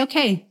 And I say,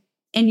 okay,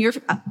 and you're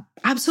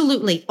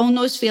absolutely own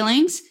those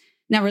feelings.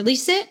 Now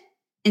release it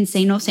and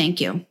say, no,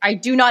 thank you. I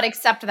do not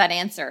accept that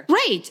answer.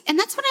 Right. And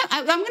that's what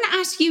I'm going to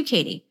ask you,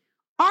 Katie.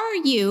 Are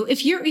you,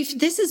 if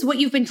this is what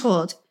you've been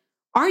told,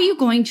 are you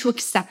going to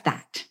accept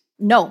that?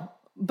 No.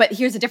 But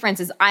here's the difference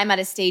is I'm at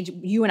a stage,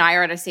 you and I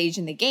are at a stage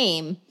in the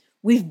game.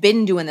 We've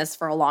been doing this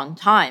for a long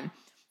time.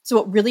 So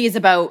it really is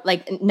about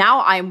like,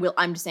 now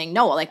I'm just saying,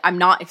 no, like I'm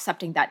not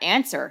accepting that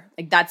answer.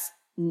 Like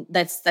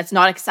that's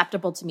not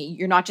acceptable to me.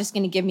 You're not just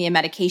going to give me a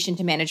medication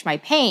to manage my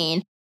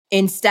pain.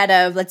 Instead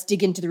of let's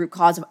dig into the root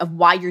cause of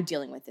why you're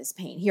dealing with this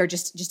pain. Here,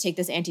 just take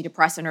this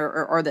antidepressant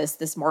or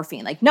this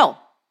morphine. Like, no,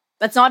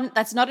 that's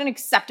not an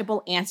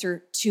acceptable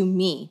answer to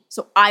me.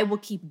 So I will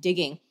keep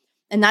digging.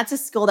 And that's a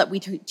skill that we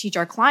teach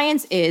our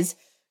clients is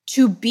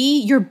to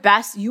be your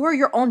best. You are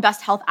your own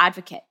best health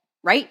advocate,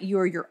 right? You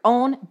are your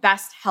own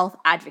best health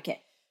advocate.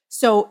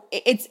 So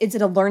it's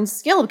a learned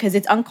skill because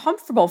it's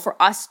uncomfortable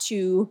for us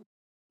to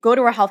go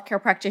to a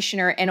healthcare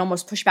practitioner and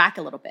almost push back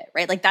a little bit,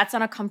 right? Like that's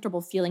not a comfortable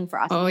feeling for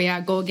us. Oh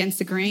yeah, go against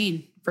the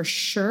grain for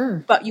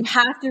sure. But you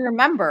have to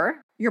remember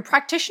your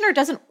practitioner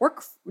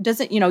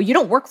you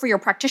don't work for your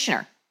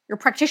practitioner. Your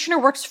practitioner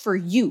works for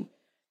you.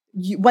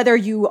 Whether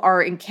you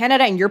are in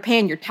Canada and you're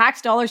paying your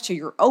tax dollars to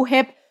your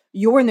OHIP,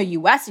 you're in the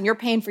US and you're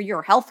paying for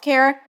your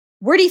healthcare.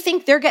 Where do you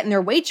think they're getting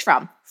their wage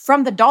from?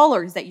 From the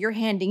dollars that you're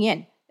handing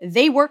in.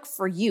 They work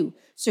for you.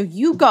 So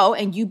you go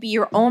and you be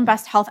your own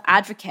best health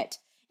advocate.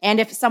 And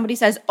if somebody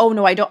says, oh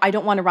no, I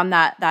don't want to run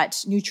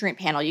that nutrient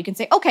panel, you can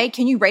say, okay,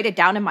 can you write it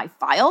down in my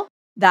file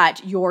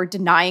that you're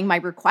denying my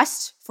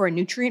request for a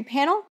nutrient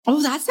panel?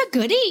 Oh, that's a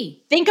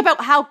goodie. Think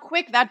about how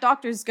quick that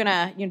doctor's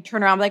gonna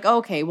turn around like,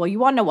 okay, well, you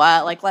want to know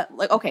what?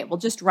 Okay, we'll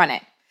just run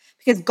it.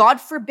 Because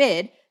God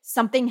forbid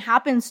something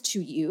happens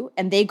to you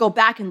and they go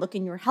back and look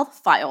in your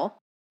health file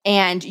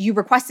and you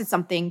requested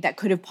something that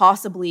could have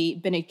possibly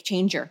been a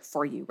changer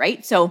for you,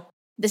 right? So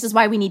this is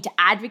why we need to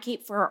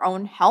advocate for our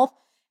own health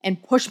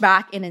and push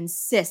back and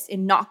insist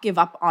and not give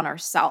up on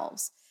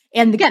ourselves.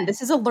 And again, this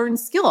is a learned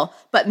skill,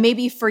 but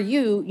maybe for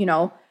you,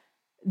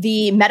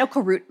 the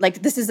medical route,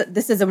 like this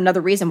is another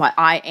reason why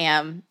I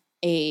am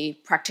a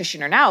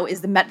practitioner now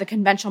is the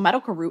conventional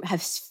medical route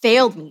has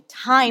failed me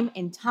time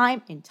and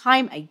time and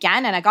time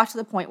again. And I got to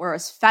the point where I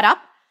was fed up.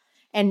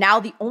 And now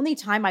the only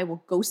time I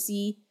will go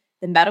see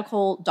the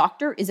medical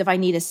doctor is if I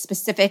need a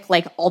specific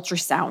like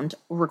ultrasound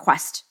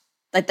request.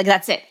 Like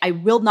that's it. I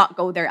will not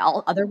go there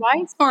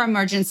otherwise. Or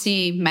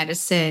emergency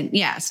medicine.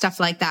 Yeah, stuff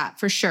like that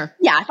for sure.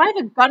 Yeah, if I have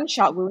a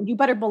gunshot wound, you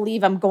better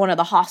believe I'm going to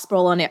the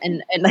hospital and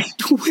like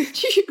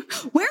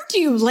Where do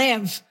you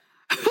live?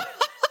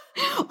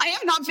 I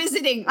am not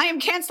visiting. I am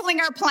canceling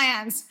our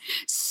plans.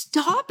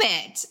 Stop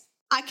it.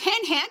 I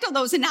can't handle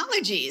those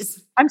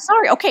analogies. I'm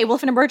sorry. Okay, well,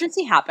 if an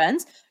emergency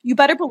happens, you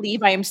better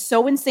believe I am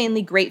so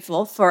insanely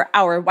grateful for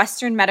our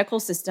Western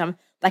medical system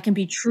that can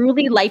be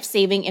truly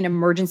life-saving in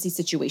emergency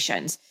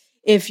situations.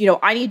 If,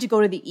 I need to go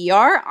to the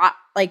ER,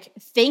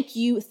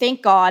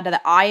 thank God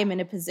that I am in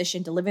a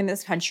position to live in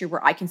this country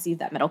where I can see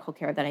that medical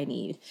care that I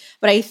need.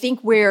 But I think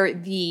where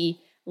the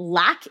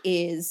lack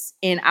is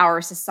in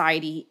our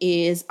society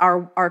is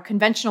our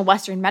conventional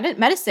Western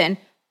medicine,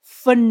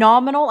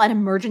 phenomenal at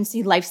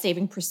emergency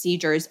life-saving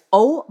procedures.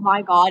 Oh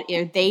my God,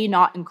 are they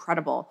not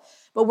incredible?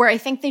 But where I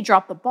think they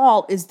drop the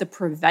ball is the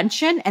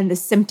prevention and the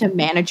symptom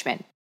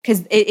management.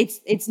 Because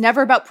it's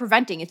never about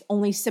preventing, it's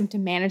only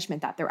symptom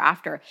management that they're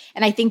after.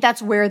 And I think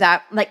that's where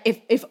that, like,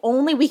 if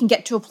only we can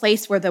get to a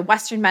place where the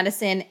Western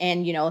medicine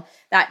and,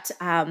 that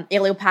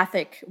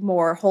allopathic,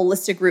 more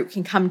holistic route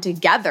can come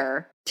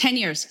together. 10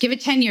 years, give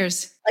it 10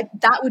 years. Like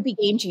that would be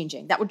game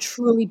changing. That would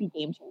truly be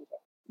game changing.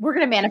 We're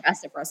going to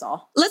manifest it for us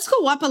all. Let's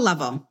go up a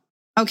level.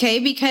 Okay.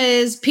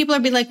 Because people are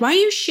be like, why are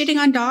you shitting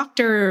on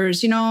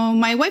doctors?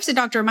 My wife's a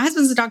doctor. My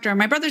husband's a doctor.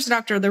 My brother's a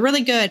doctor. They're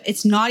really good.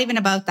 It's not even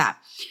about that.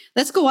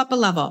 Let's go up a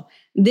level.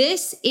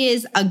 This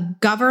is a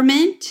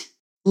government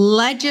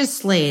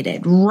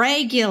legislated,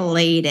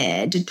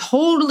 regulated,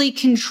 totally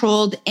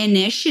controlled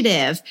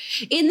initiative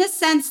in the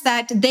sense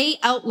that they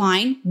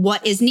outline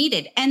what is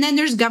needed. And then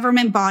there's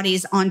government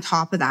bodies on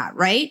top of that,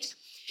 right?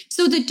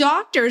 So the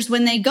doctors,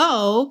 when they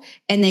go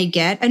and they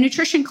get a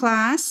nutrition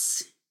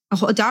class,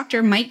 a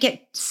doctor might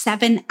get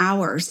 7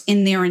 hours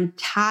in their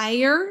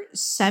entire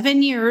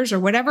 7 years or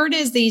whatever it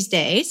is these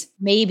days.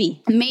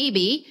 Maybe.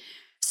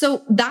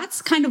 So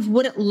that's kind of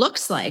what it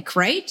looks like,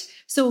 right?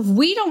 So if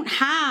we don't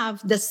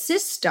have the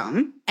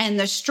system and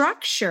the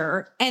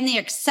structure and the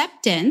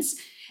acceptance,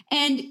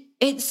 and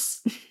okay,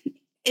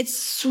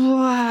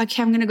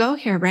 I'm going to go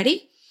here.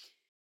 Ready?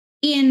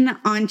 In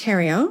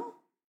Ontario,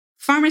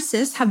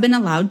 pharmacists have been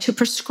allowed to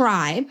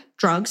prescribe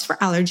drugs for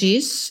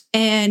allergies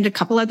and a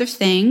couple other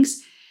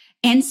things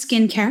and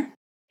skincare.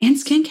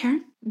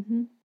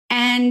 Mm-hmm.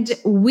 And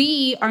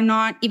we are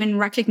not even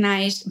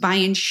recognized by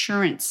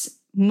insurance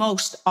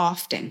most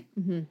often.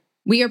 Mm-hmm.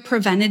 We are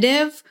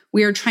preventative.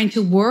 We are trying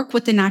to work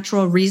with the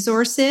natural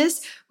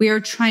resources. We are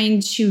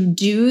trying to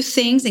do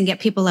things and get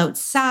people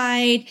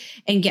outside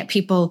and get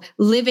people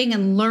living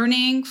and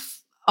learning.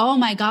 Oh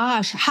my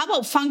gosh. How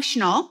about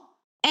functional?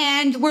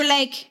 And we're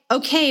like,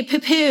 okay,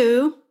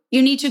 poo-poo,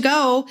 you need to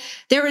go.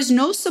 There is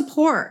no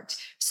support.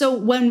 So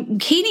when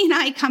Katie and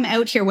I come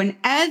out here, when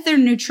other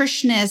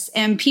nutritionists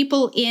and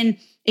people in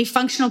a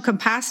functional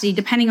capacity,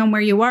 depending on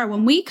where you are,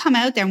 when we come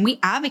out there and we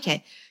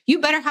advocate, you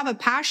better have a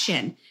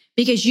passion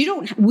because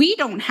we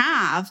don't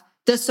have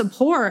the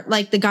support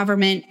like the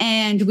government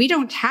and we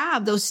don't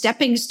have those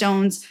stepping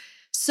stones.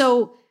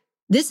 So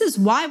this is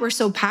why we're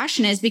so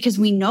passionate is because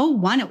we know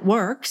one, it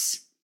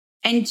works.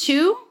 And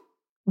two,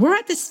 we're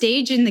at the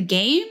stage in the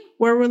game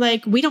where we're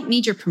like, we don't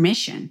need your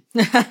permission.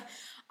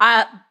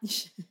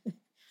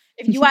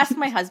 If you ask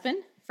my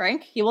husband,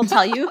 Frank, he will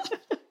tell you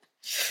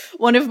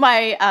one of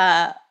my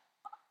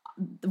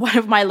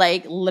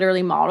like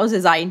literally mottos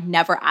is I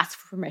never ask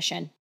for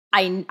permission.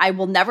 I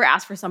will never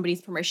ask for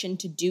somebody's permission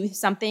to do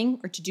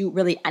something or to do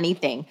really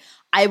anything.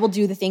 I will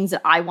do the things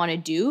that I want to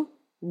do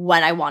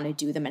when I want to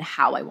do them and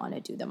how I want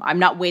to do them. I'm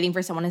not waiting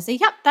for someone to say,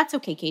 yep, that's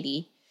okay,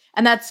 Katie.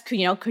 And that's,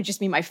 could just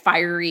be my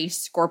fiery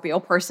Scorpio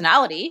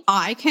personality.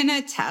 I can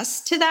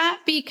attest to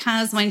that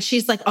because when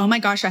she's like, oh my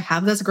gosh, I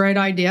have this great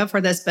idea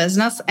for this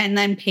business. And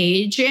then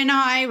Paige and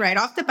I, right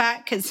off the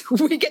bat, because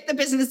we get the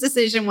business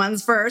decision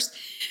ones first,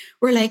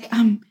 we're like,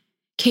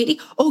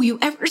 Katie, oh, you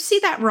ever see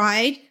that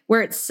ride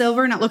where it's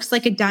silver and it looks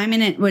like a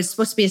diamond and it was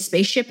supposed to be a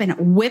spaceship and it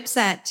whips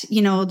at,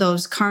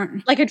 those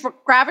current... Like a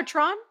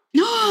gravitron?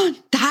 No,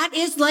 that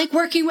is like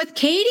working with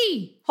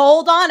Katie.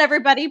 Hold on,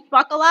 everybody.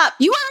 Buckle up.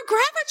 You are a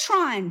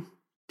gravitron.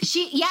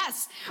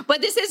 Yes,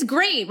 but this is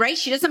great, right?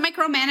 She doesn't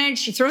micromanage.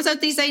 She throws out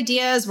these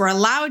ideas. We're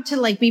allowed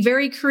to be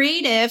very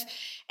creative.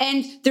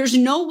 And there's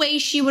no way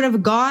she would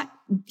have got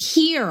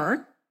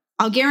here,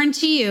 I'll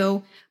guarantee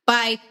you,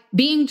 by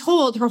being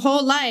told her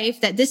whole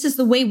life that this is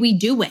the way we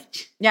do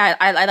it. Yeah,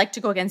 I like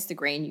to go against the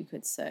grain, you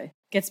could say.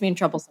 Gets me in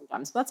trouble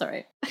sometimes, but that's all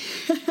right.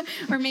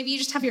 Or maybe you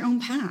just have your own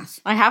path.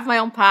 I have my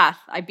own path.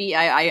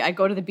 I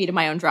go to the beat of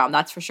my own drum,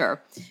 that's for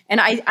sure. And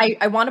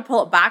I want to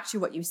pull it back to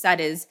what you said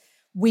is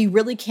we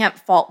really can't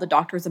fault the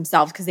doctors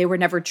themselves because they were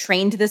never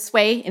trained this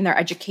way in their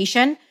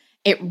education.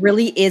 It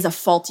really is a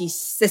faulty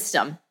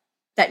system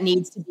that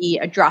needs to be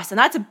addressed. And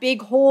that's a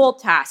big whole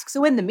task.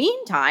 So in the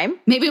meantime...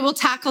 Maybe we'll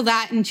tackle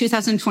that in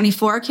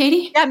 2024,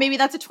 Katie? Yeah, maybe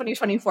that's a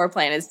 2024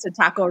 plan is to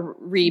tackle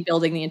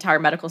rebuilding the entire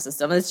medical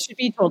system. This should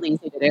be totally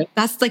easy to do.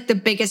 That's like the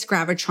biggest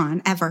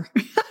gravitron ever.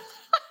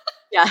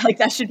 Yeah, like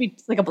that should be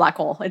like a black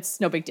hole.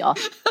 It's no big deal.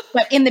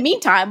 But in the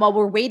meantime, while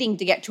we're waiting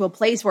to get to a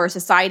place where our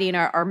society and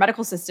our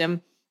medical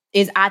system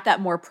is at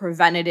that more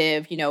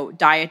preventative,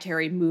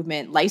 dietary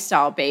movement,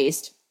 lifestyle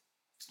based,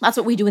 that's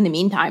what we do in the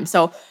meantime.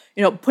 So,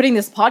 putting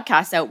this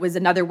podcast out was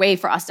another way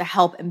for us to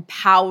help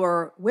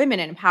empower women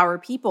and empower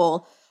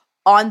people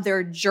on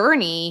their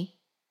journey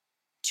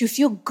to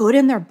feel good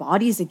in their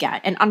bodies again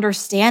and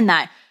understand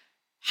that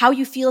how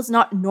you feel is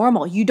not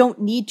normal. You don't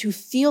need to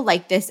feel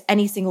like this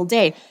any single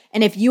day.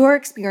 And if you are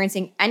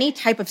experiencing any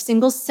type of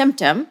single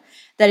symptom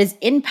that is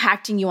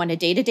impacting you on a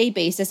day-to-day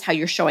basis, how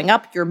you're showing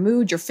up, your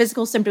mood, your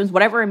physical symptoms,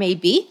 whatever it may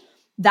be,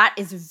 that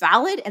is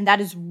valid and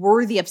that is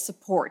worthy of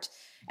support.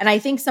 And I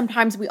think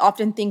sometimes we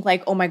often think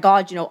like, oh my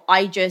God,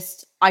 I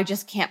just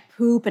can't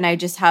poop and I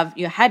just have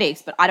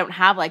headaches, but I don't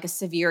have like a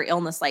severe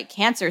illness like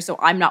cancer, so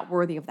I'm not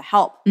worthy of the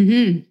help.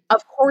 Mm-hmm.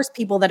 Of course,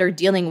 people that are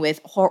dealing with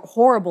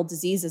horrible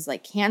diseases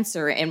like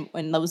cancer and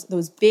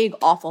those big,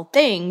 awful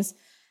things,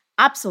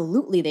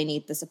 absolutely they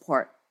need the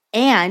support.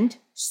 And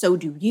so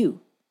do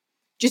you.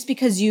 Just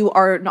because you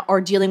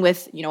are dealing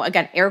with,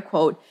 again, air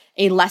quote,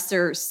 a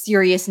lesser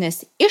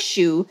seriousness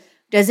issue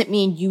doesn't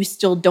mean you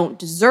still don't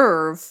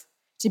deserve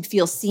to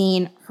feel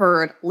seen,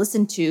 heard,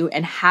 listened to,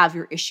 and have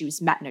your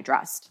issues met and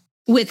addressed.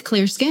 With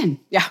clear skin.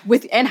 Yeah,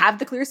 and have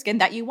the clear skin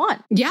that you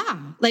want. Yeah,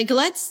 like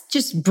let's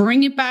just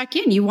bring it back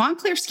in. You want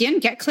clear skin?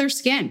 Get clear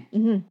skin.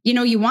 Mm-hmm.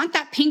 You want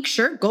that pink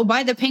shirt? Go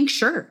buy the pink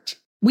shirt.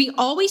 We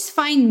always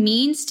find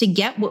means to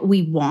get what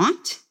we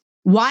want.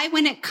 Why,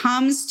 when it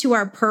comes to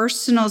our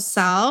personal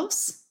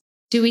selves,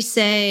 do we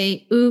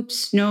say,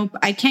 oops, nope,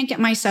 I can't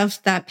get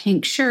myself that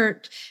pink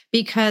shirt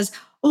because,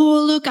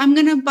 oh, look, I'm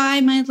going to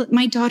buy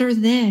my daughter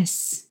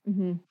this.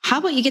 Mm-hmm. How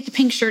about you get the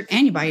pink shirt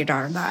and you buy your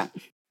daughter that,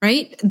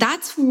 right?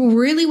 That's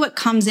really what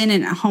comes in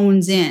and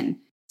hones in.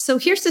 So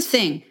here's the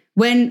thing.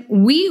 When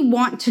we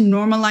want to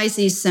normalize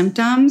these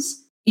symptoms,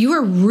 you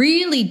are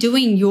really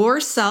doing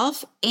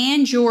yourself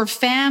and your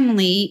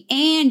family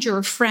and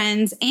your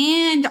friends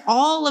and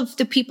all of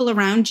the people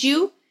around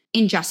you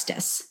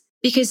injustice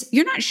because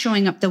you're not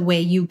showing up the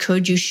way you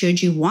could, you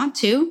should, you want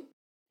to.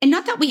 And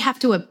not that we have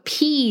to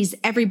appease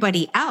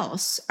everybody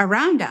else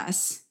around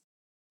us,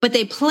 but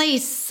they play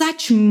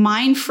such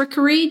mind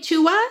frickery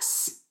to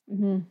us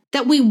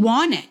that we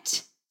want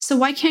it. So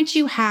why can't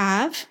you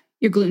have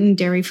your gluten,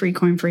 dairy-free,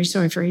 corn-free,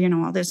 soy-free,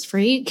 all this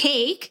free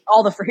cake?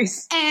 All the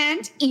freeze.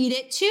 And eat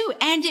it too.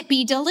 And it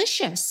be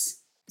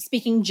delicious.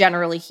 Speaking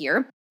generally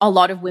here, a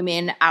lot of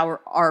women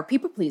are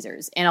people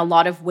pleasers, and a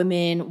lot of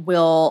women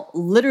will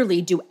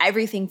literally do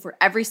everything for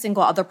every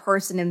single other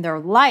person in their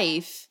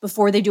life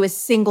before they do a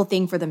single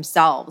thing for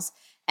themselves.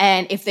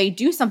 And if they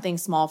do something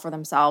small for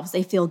themselves,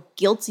 they feel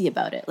guilty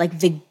about it. Like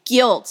the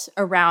guilt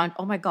around,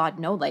 oh my God,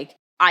 no, like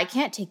I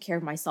can't take care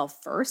of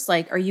myself first.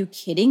 Like, are you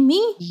kidding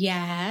me?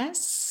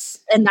 Yes.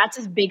 And that's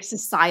a big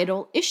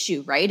societal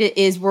issue, right? It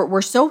is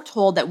we're so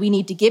told that we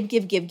need to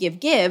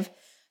give.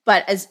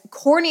 But as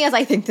corny as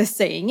I think this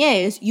saying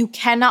is, you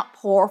cannot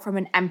pour from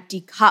an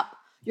empty cup.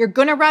 You're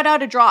going to run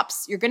out of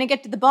drops. You're going to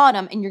get to the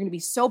bottom and you're going to be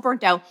so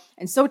burnt out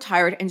and so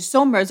tired and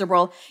so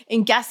miserable.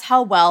 And guess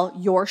how well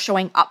you're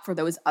showing up for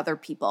those other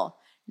people?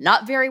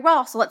 Not very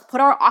well. So let's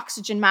put our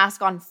oxygen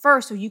mask on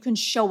first so you can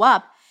show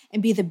up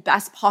and be the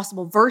best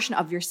possible version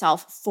of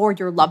yourself for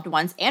your loved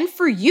ones and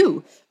for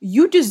you.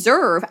 You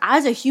deserve,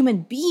 as a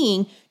human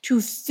being,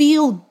 to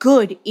feel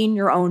good in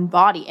your own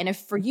body. And if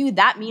for you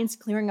that means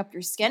clearing up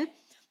your skin,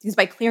 because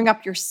by clearing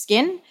up your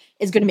skin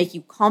is going to make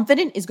you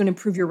confident, is going to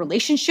improve your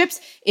relationships,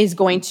 is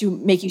going to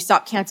make you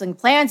stop canceling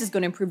plans, is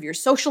going to improve your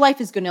social life,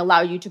 is going to allow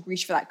you to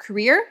reach for that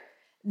career,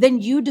 then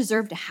you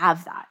deserve to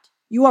have that.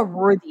 You are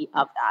worthy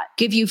of that.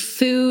 Give you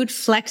food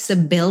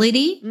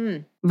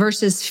flexibility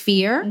versus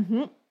fear.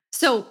 Mm-hmm.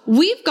 So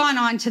we've gone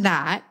on to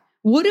that.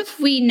 What if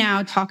we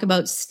now talk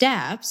about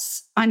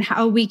steps on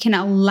how we can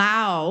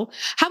allow,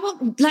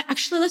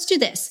 let's do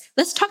this.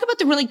 Let's talk about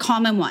the really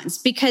common ones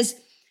because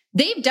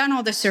they've done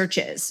all the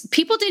searches.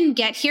 People didn't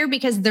get here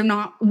because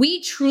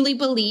we truly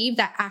believe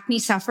that acne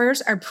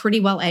sufferers are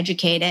pretty well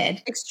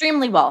educated.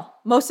 Extremely well.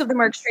 Most of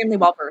them are extremely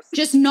well versed.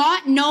 Just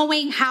not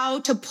knowing how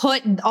to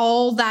put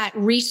all that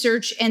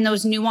research and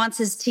those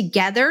nuances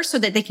together so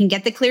that they can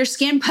get the clear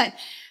skin. But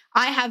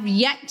I have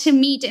yet to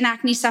meet an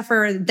acne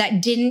sufferer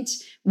that didn't,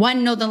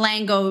 one, know the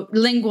lingo,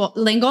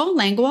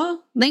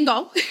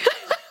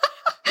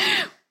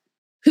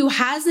 who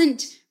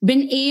hasn't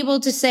been able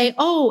to say,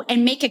 oh,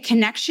 and make a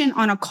connection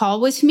on a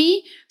call with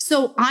me.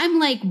 So I'm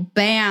like,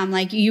 bam,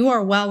 like you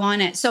are well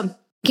on it. So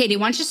Katie,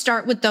 why don't you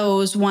start with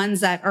those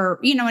ones that are,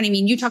 you know what I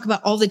mean? You talk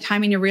about all the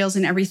time in your reels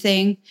and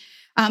everything.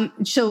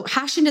 So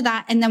hash into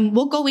that. And then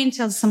we'll go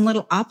into some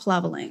little up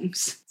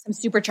levelings. Some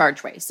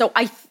supercharged ways. So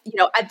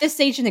at this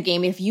stage in the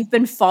game, if you've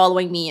been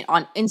following me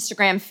on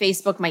Instagram,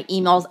 Facebook, my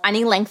emails,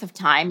 any length of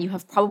time, you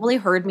have probably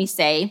heard me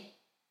say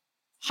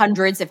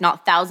hundreds, if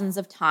not thousands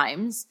of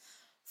times,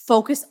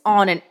 focus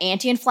on an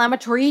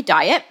anti-inflammatory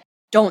diet.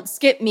 Don't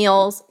skip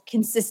meals,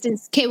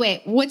 consistency. Okay,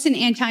 wait, what's an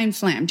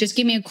anti-inflam? Just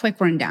give me a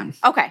quick rundown.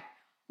 Okay.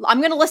 I'm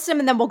going to list them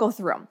and then we'll go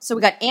through them. So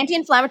we got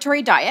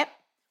anti-inflammatory diet,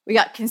 We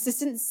got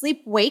consistent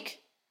sleep wake,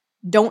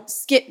 don't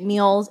skip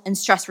meals, and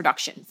stress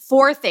reduction.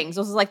 4 things.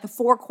 Those are like the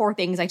 4 core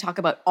things I talk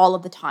about all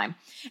of the time.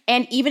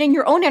 And even in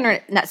your own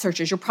internet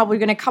searches, you're probably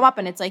going to come up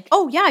and it's like,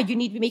 oh yeah, you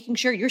need to be making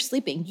sure you're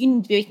sleeping. You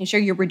need to be making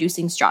sure you're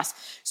reducing stress.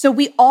 So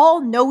we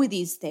all know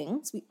these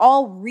things. We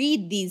all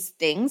read these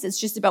things. It's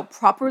just about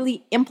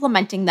properly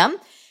implementing them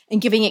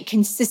and giving it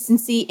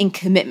consistency and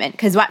commitment.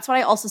 Because that's what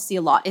I also see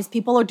a lot is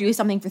people will do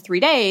something for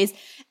 3 days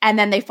and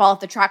then they fall off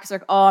the track because they're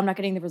like, oh, I'm not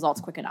getting the results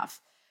quick enough.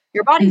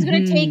 Your body's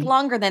going to take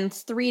longer than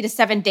 3 to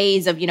 7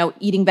 days of,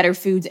 eating better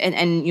foods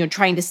and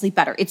trying to sleep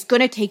better. It's going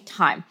to take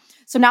time.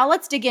 So now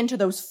let's dig into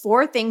those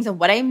 4 things of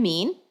what I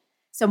mean,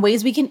 some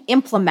ways we can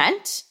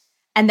implement,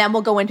 and then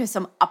we'll go into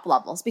some up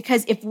levels.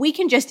 Because if we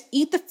can just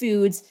eat the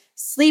foods,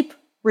 sleep,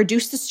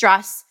 reduce the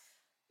stress,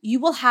 you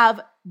will have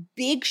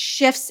big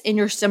shifts in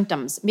your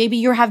symptoms. Maybe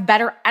you have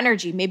better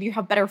energy. Maybe you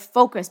have better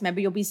focus.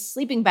 Maybe you'll be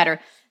sleeping better.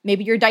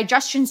 Maybe your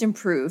digestion's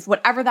improved,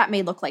 whatever that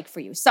may look like for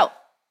you. So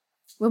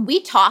when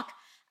we talk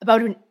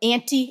about an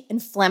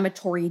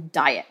anti-inflammatory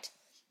diet,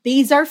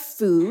 these are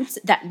foods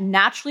that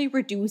naturally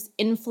reduce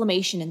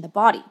inflammation in the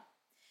body.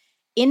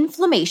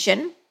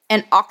 Inflammation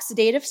and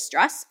oxidative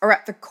stress are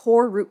at the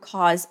core root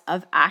cause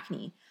of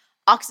acne.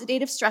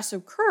 Oxidative stress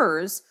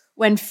occurs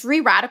when free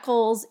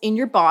radicals in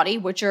your body,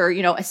 which are,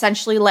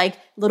 essentially like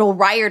little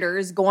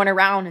rioters going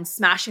around and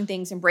smashing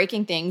things and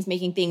breaking things,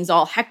 making things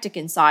all hectic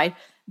inside,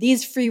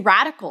 these free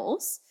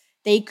radicals,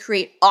 they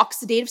create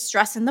oxidative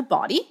stress in the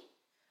body,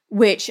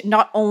 which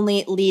not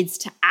only leads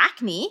to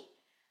acne,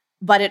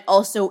 but it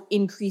also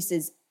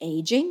increases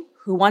aging.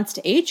 Who wants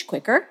to age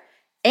quicker?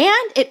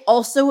 And it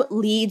also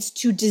leads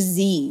to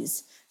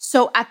disease.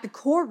 So at the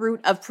core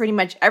root of pretty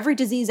much every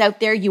disease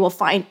out there, you will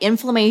find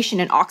inflammation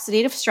and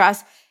oxidative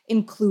stress,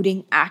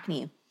 including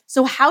acne.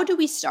 So how do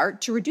we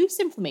start to reduce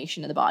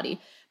inflammation in the body?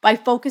 By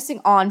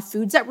focusing on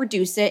foods that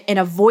reduce it and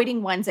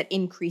avoiding ones that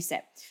increase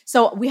it.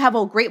 So we have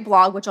a great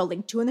blog, which I'll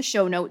link to in the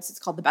show notes. It's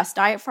called The Best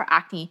Diet for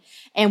Acne.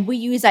 And we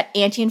use that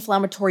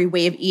anti-inflammatory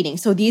way of eating.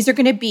 So these are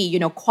going to be,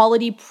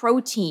 quality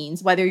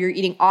proteins, whether you're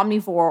eating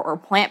omnivore or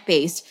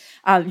plant-based.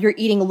 You're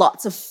eating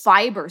lots of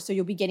fiber. So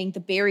you'll be getting the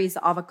berries,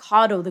 the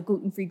avocado, the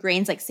gluten-free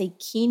grains, like say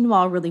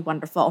quinoa, really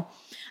wonderful.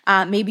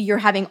 Maybe you're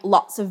having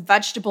lots of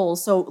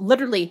vegetables. So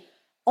literally,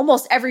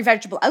 almost every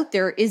vegetable out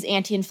there is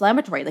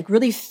anti-inflammatory. Like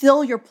really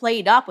fill your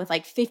plate up with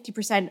like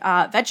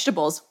 50%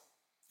 vegetables,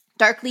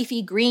 dark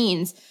leafy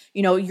greens,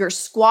 your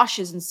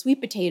squashes and sweet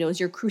potatoes,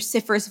 your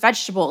cruciferous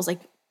vegetables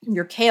like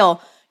your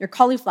kale, your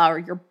cauliflower,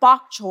 your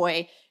bok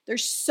choy.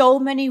 There's so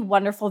many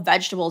wonderful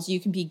vegetables you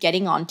can be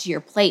getting onto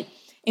your plate,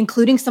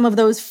 including some of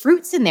those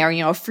fruits in there,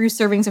 a few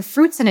servings of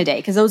fruits in a day,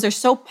 because those are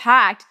so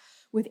packed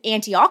with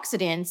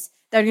antioxidants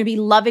that are going to be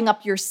loving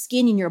up your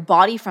skin and your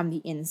body from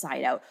the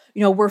inside out.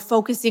 We're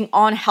focusing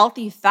on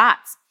healthy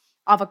fats,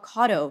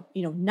 avocado,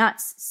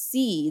 nuts,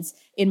 seeds,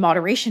 in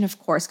moderation, of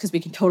course, because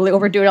we can totally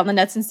overdo it on the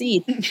nuts and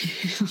seeds.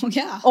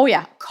 Oh,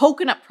 yeah.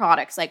 Coconut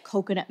products like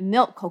coconut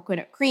milk,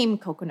 coconut cream,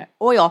 coconut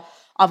oil,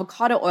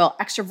 avocado oil,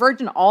 extra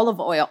virgin olive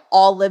oil,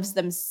 olives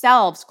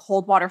themselves,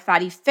 cold water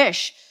fatty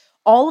fish.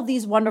 All of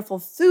these wonderful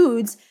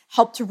foods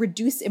help to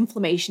reduce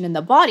inflammation in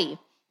the body.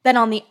 Then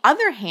on the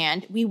other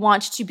hand, we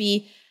want to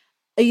be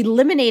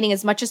eliminating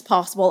as much as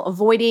possible,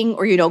 avoiding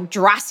or,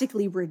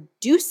 drastically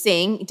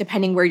reducing,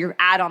 depending where you're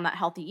at on that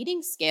healthy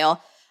eating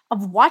scale,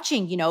 of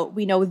watching,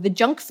 we know the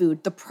junk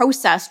food, the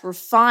processed,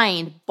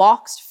 refined,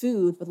 boxed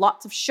food with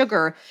lots of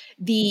sugar,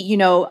 the,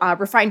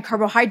 refined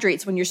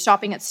carbohydrates when you're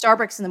stopping at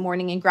Starbucks in the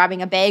morning and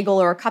grabbing a bagel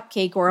or a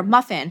cupcake or a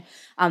muffin,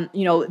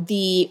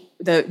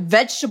 the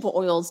vegetable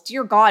oils.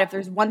 Dear God, if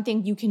there's one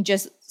thing you can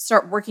just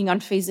start working on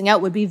phasing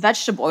out would be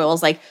vegetable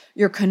oils like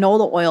your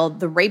canola oil,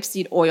 the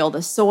rapeseed oil,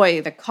 the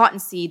soy, the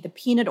cottonseed, the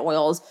peanut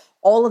oils.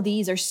 All of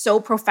these are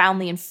so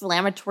profoundly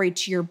inflammatory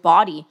to your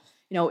body,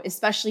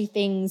 especially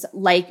things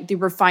like the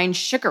refined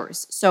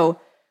sugars. So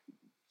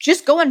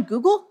just go on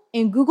Google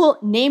and Google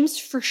names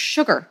for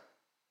sugar.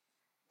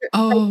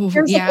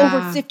 There's like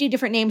over 50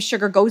 different names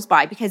sugar goes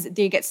by because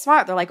they get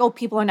smart. They're like, oh,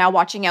 people are now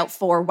watching out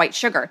for white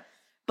sugar.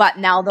 But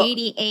now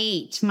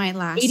 88, my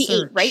last 88,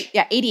 search. Right?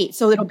 Yeah, 88.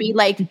 So it'll be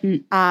like,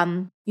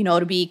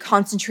 it'll be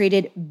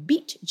concentrated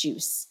beet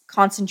juice,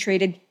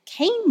 concentrated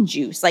cane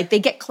juice. Like they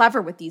get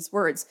clever with these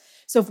words.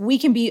 So if we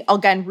can be,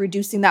 again,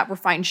 reducing that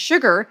refined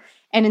sugar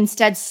and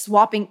instead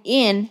swapping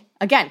in,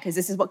 again, because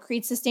this is what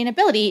creates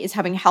sustainability, is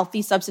having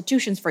healthy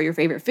substitutions for your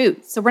favorite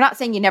foods. So we're not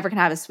saying you never can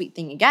have a sweet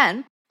thing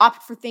again.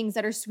 Opt for things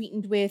that are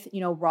sweetened with,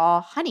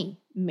 raw honey,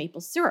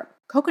 maple syrup,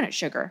 coconut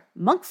sugar,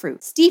 monk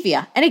fruit,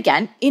 stevia, and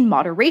again, in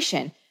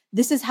moderation.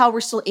 This is how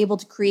we're still able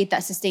to create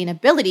that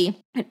sustainability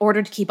in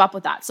order to keep up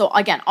with that. So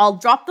again, I'll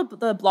drop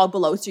the blog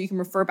below so you can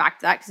refer back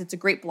to that because it's a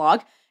great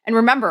blog. And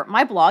remember,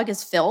 my blog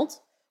is filled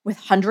with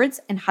hundreds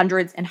and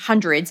hundreds and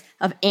hundreds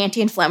of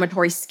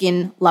anti-inflammatory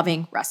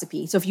skin-loving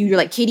recipes. So if you're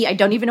like, Katie, I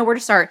don't even know where to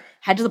start,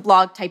 head to the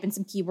blog, type in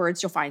some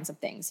keywords, you'll find some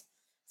things.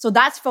 So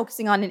that's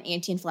focusing on an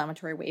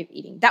anti-inflammatory way of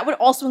eating. That would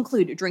also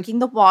include drinking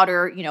the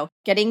water,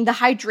 getting the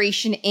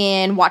hydration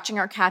in, watching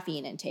our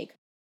caffeine intake.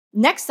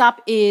 Next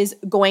up is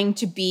going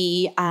to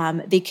be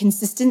the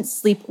consistent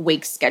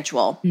sleep-wake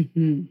schedule.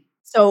 Mm-hmm.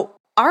 So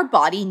our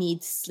body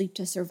needs sleep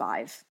to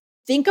survive.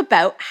 Think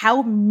about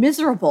how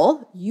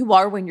miserable you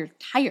are when you're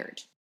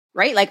tired,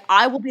 right? Like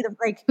I will be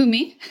Who,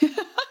 me?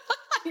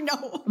 I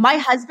know. My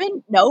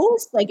husband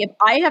knows, like if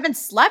I haven't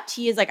slept,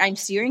 he is like, I'm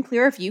steering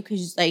clear of you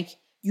because like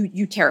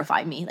you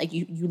terrify me. Like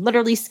you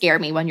literally scare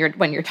me when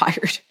you're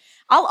tired.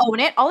 I'll own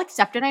it. I'll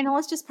accept it. I know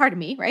it's just part of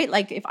me, right?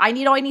 Like if I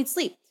need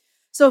sleep.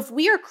 So if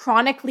we are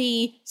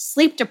chronically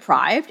sleep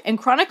deprived, and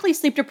chronically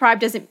sleep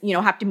deprived doesn't,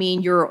 have to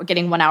mean you're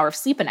getting 1 hour of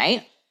sleep a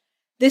night.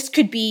 This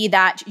could be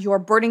that you're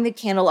burning the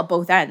candle at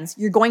both ends.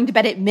 You're going to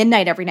bed at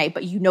midnight every night,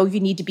 but you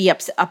need to be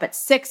up at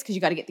 6 because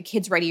you got to get the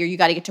kids ready, or you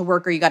got to get to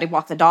work, or you got to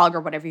walk the dog,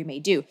 or whatever you may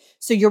do.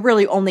 So you're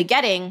really only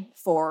getting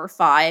 4,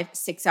 5,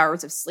 6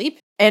 hours of sleep.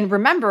 And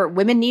remember,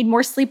 women need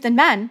more sleep than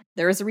men.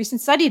 There is a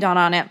recent study done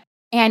on it.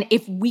 And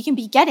if we can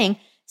be getting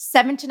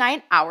 7 to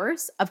 9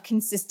 hours of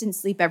consistent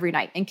sleep every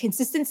night, and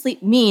consistent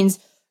sleep means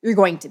you're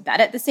going to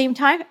bed at the same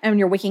time and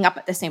you're waking up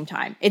at the same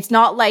time. It's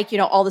not like,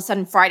 all of a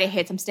sudden Friday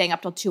hits, I'm staying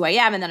up till 2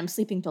 a.m. and then I'm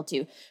sleeping till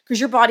 2, because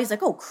your body's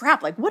like, oh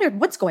crap, like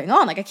what's going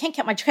on? Like I can't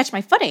catch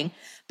my footing.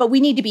 But we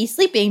need to be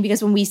sleeping,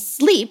 because when we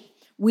sleep,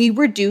 we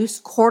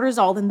reduce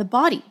cortisol in the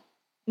body.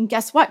 And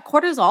guess what?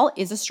 Cortisol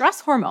is a stress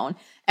hormone.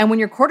 And when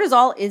your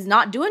cortisol is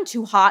not doing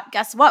too hot,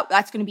 guess what?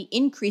 That's going to be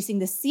increasing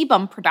the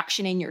sebum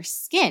production in your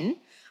skin,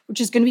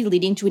 which is going to be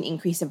leading to an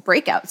increase of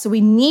breakouts. So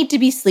we need to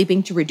be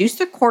sleeping to reduce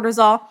the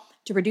cortisol,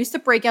 to reduce the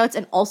breakouts,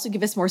 and also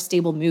give us more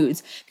stable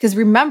moods. Because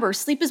remember,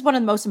 sleep is one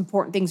of the most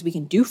important things we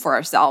can do for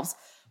ourselves.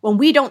 When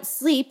we don't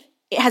sleep,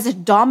 it has a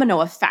domino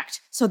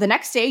effect. So the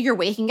next day you're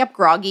waking up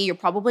groggy, you're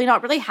probably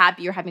not really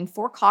happy, you're having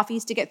 4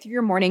 coffees to get through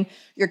your morning,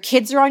 your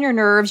kids are on your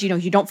nerves,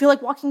 you don't feel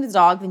like walking the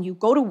dog, then you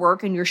go to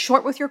work and you're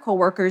short with your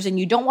coworkers and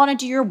you don't want to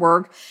do your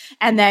work,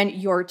 and then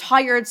you're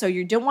tired, so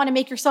you don't want to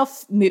make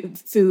yourself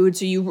food,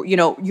 so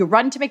you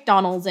run to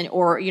McDonald's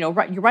or you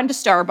run to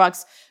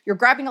Starbucks, you're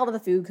grabbing all of the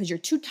food because you're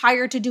too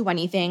tired to do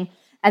anything.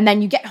 And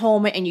then you get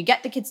home and you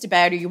get the kids to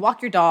bed, or you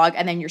walk your dog,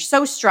 and then you're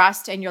so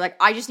stressed and you're like,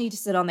 I just need to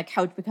sit on the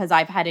couch because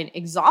I've had an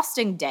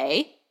exhausting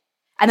day.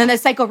 And then the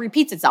cycle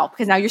repeats itself,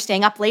 because now you're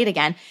staying up late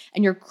again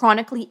and you're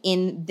chronically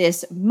in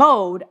this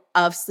mode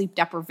of sleep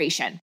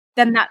deprivation.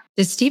 Then that—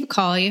 Did Steve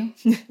call you?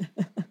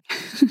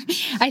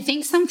 I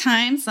think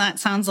sometimes that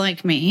sounds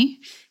like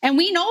me. And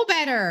we know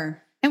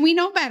better. And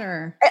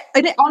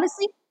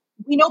honestly,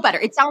 we know better.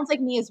 It sounds like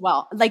me as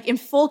well. Like in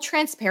full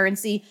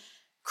transparency,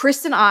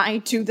 Chris and I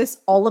do this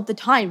all of the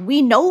time.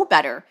 We know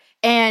better.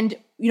 And,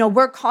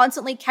 we're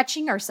constantly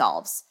catching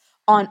ourselves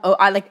on,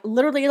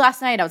 literally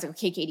last night, I was like,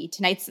 okay, Katie,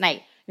 tonight's the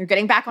night. You're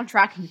getting back on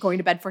track and you're going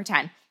to bed for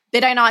 10.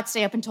 Did I not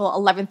stay up until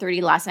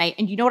 11:30 last night?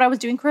 And you know what I was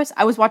doing, Chris?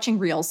 I was watching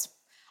Reels.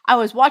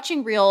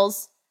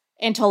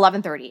 Until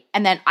 11:30.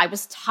 And then I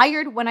was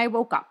tired when I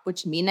woke up,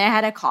 which mean I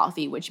had a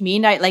coffee, which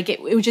mean it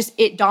was just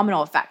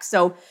domino effect.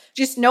 So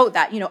just note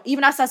that,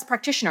 even us as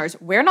practitioners,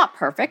 we're not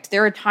perfect.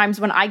 There are times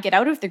when I get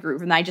out of the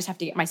groove and I just have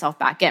to get myself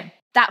back in.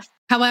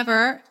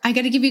 However, I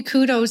got to give you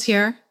kudos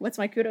here. What's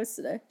my kudos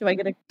today? Do I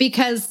get a—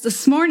 Because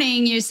this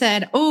morning you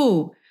said,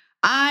 oh,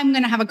 I'm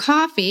going to have a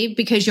coffee,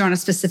 because you're on a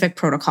specific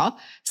protocol.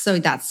 So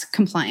that's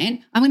compliant.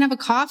 I'm going to have a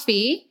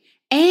coffee.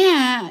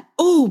 And,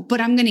 but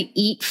I'm going to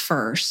eat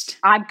first.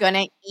 I'm going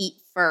to eat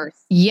first.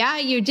 Yeah,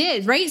 you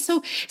did, right?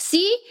 So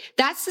see,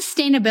 that's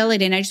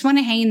sustainability. And I just want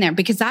to hang in there,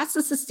 because that's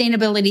the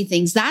sustainability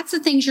things. That's the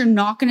things you're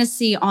not going to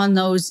see on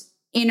those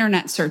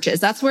internet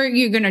searches. That's where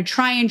you're going to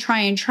try and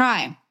try and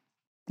try.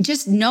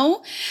 Just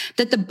know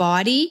that the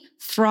body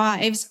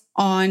thrives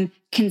on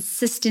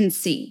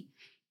consistency.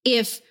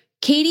 If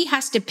Katie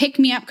has to pick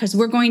me up because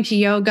we're going to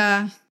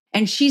yoga,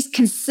 and she's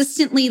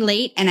consistently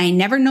late, and I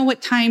never know what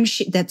time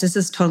this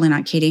is totally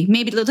not Katie.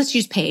 Maybe let's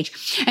use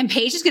Paige. And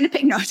Paige is going to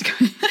pick, no, it's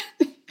going to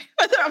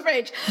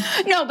Paige.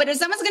 No, but if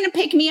someone's going to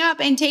pick me up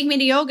and take me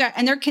to yoga,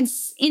 and they're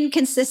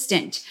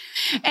inconsistent,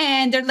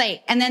 and they're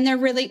late, and then they're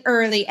really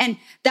early, and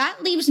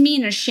that leaves me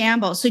in a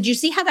shambles. So do you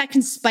see how that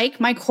can spike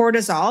my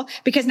cortisol?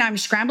 Because now I'm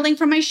scrambling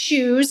for my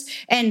shoes,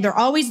 and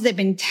they've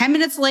been 10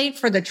 minutes late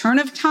for the turn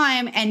of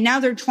time, and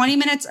now they're 20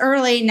 minutes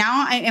early.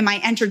 Now am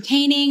I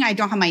entertaining? I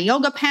don't have my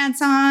yoga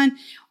pants on.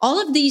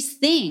 All of these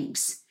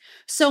things.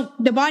 So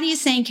the body is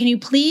saying, can you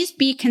please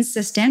be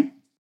consistent?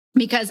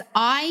 Because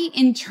I,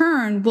 in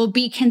turn, will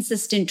be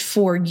consistent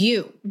for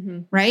you,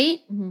 right?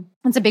 Mm-hmm.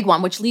 That's a big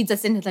one, which leads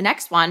us into the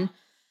next one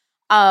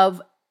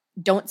of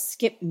don't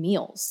skip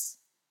meals,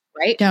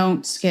 right?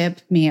 Don't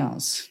skip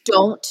meals.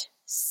 Don't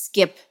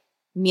skip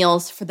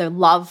meals, for the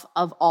love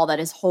of all that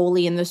is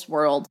holy in this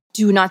world.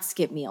 Do not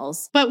skip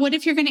meals. But what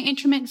if you're going to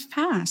intermittent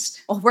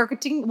fast? Well, we'll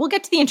get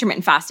to the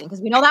intermittent fasting, because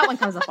we know that one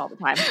comes up all the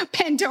time.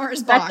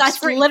 Pandora's box.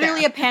 That's right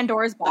literally there. A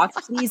Pandora's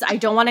box. Please, I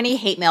don't want any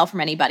hate mail from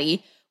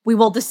anybody. We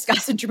will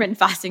discuss intermittent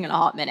fasting in a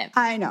hot minute.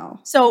 I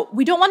know. So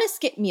we don't want to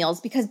skip meals,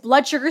 because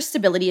blood sugar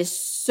stability is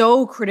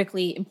so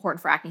critically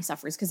important for acne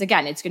sufferers. Because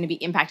again, it's going to be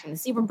impacting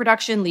the sebum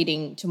production,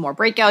 leading to more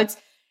breakouts.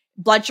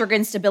 Blood sugar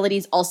instability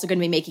is also going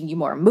to be making you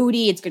more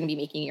moody. It's going to be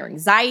making your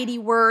anxiety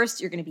worse.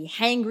 You're going to be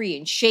hangry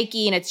and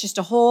shaky. And it's just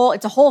a whole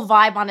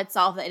vibe on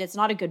itself. And it's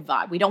not a good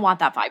vibe. We don't want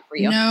that vibe for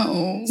you.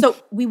 No. So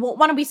we won't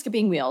want to be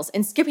skipping meals.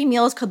 And skipping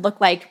meals could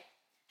look like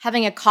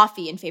having a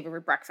coffee in favor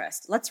of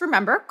breakfast. Let's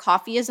remember,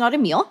 coffee is not a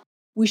meal.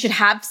 We should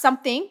have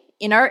something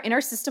in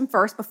our system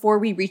first before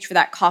we reach for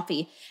that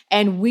coffee.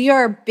 And we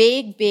are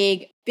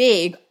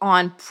big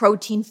on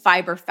protein,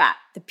 fiber, fat,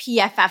 the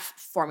PFF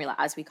formula,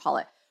 as we call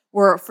it.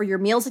 Where for your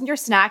meals and your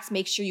snacks,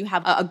 make sure you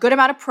have a good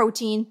amount of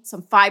protein,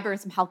 some fiber, and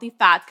some healthy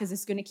fats, because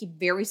it's going to keep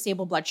very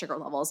stable blood sugar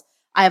levels.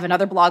 I have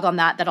another blog on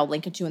that I'll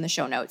link to in the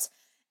show notes.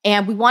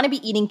 And we want to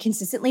be eating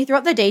consistently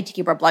throughout the day to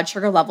keep our blood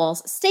sugar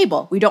levels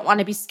stable. We don't want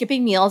to be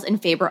skipping meals in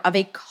favor of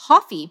a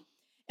coffee.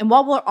 And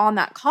while we're on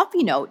that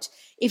coffee note,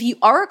 if you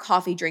are a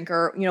coffee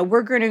drinker,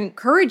 we're going to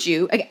encourage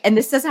you, and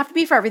this doesn't have to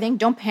be for everything.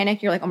 Don't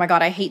panic. You're like, oh my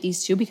God, I hate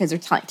these two because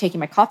they're taking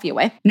my coffee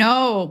away.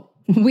 No.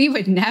 We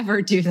would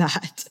never do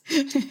that.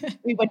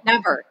 We would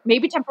never,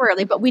 maybe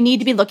temporarily, but we need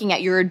to be looking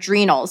at your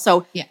adrenals.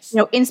 So, yes.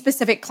 In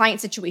specific client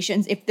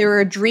situations, if their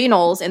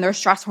adrenals and their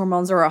stress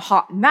hormones are a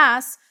hot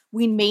mess,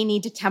 we may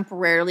need to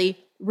temporarily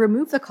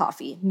remove the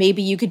coffee.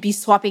 Maybe you could be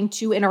swapping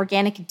to an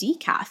organic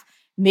decaf.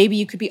 Maybe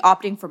you could be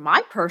opting for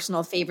my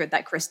personal favorite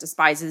that Chris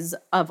despises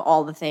of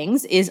all the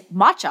things is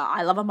matcha.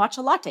 I love a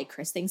matcha latte.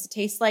 Chris thinks it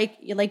tastes like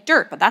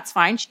dirt, but that's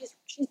fine.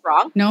 She's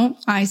wrong. No,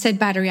 I said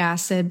battery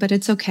acid, but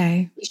it's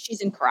okay.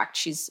 She's incorrect.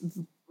 She's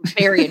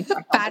very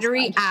incorrect.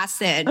 Battery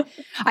acid.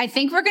 I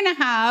think we're going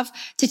to have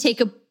to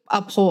take a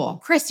poll.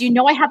 Chris,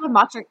 I have a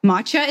matcha.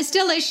 Matcha is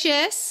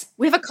delicious.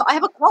 I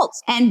have a cult.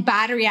 And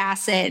battery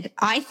acid.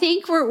 I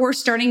think we're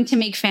starting to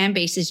make fan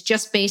bases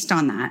just based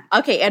on that.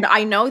 Okay, and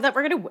I know that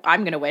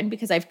I'm gonna win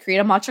because I've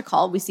created a matcha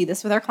cult. We see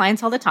this with our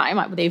clients all the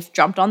time. They've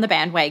jumped on the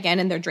bandwagon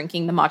and they're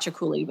drinking the matcha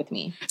Kool-Aid with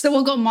me. So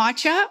we'll go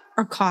matcha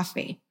or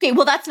coffee. Okay,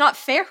 well that's not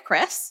fair,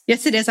 Chris.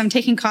 Yes, it is. I'm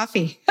taking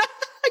coffee.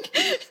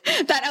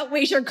 That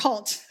outweighs your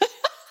cult.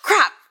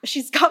 Crap,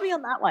 she's got me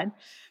on that one.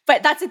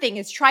 But that's the thing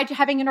is try to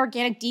having an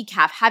organic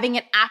decaf, having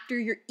it after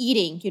you're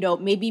eating,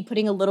 maybe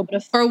putting a little bit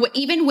of... Or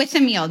even with a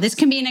meal. This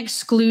can be an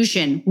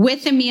exclusion.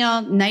 With a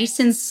meal, nice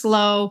and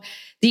slow,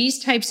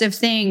 these types of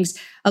things.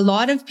 A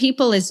lot of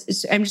people I'm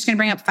just going to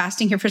bring up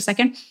fasting here for a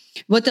second.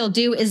 What they'll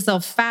do is they'll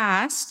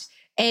fast.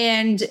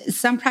 And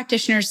some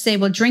practitioners say,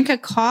 well, drink a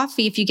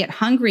coffee if you get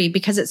hungry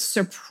because it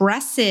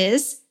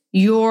suppresses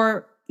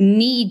your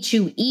need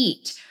to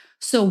eat.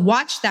 So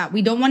watch that.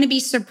 We don't want to be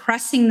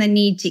suppressing the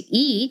need to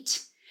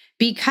eat,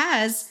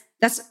 because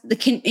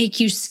can make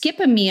you skip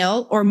a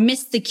meal or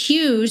miss the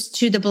cues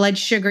to the blood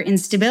sugar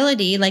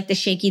instability, like the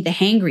shaky, the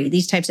hangry,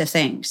 these types of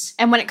things.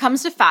 And when it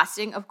comes to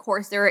fasting, of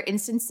course, there are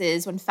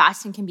instances when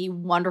fasting can be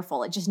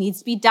wonderful. It just needs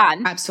to be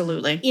done.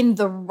 Absolutely. In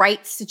the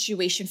right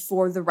situation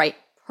for the right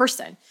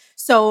person.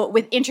 So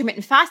with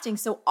intermittent fasting,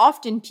 so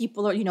often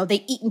people are,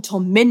 they eat until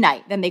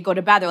midnight, then they go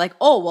to bed. They're like,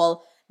 oh,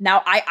 well,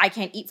 now I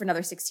can't eat for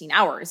another 16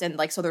 hours. And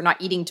so they're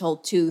not eating till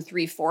 2,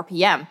 3, 4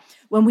 p.m.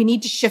 when we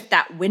need to shift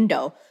that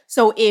window.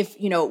 So if,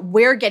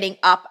 we're getting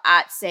up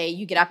at, say,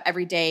 you get up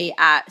every day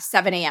at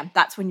 7 a.m.,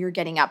 that's when you're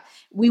getting up.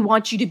 We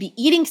want you to be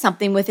eating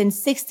something within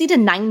 60 to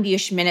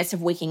 90-ish minutes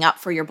of waking up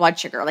for your blood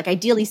sugar, like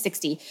ideally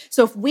 60.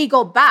 So if we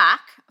go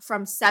back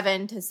from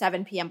 7 to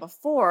 7 p.m.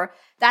 before,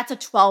 that's a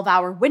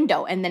 12-hour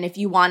window. And then if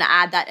you want to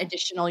add that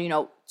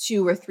additional,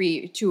 2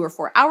 or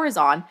 4 hours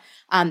on,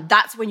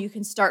 that's when you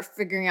can start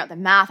figuring out the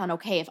math on,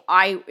 okay, if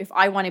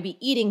I want to be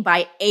eating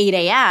by 8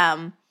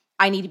 a.m.,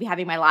 I need to be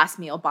having my last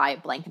meal by a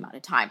blank amount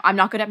of time. I'm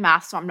not good at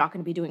math, so I'm not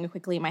going to be doing it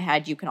quickly in my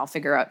head. You can all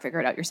figure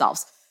it out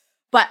yourselves.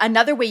 But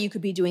another way you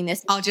could be doing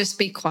this. I'll just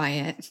be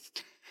quiet.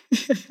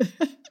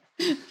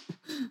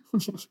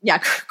 Yeah,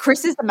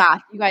 Chris is the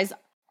math. You guys,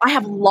 I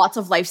have lots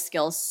of life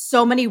skills,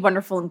 so many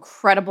wonderful,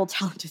 incredible,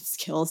 talented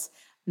skills.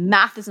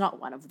 Math is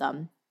not one of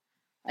them.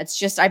 It's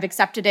just, I've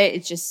accepted it.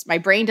 It's just, my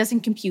brain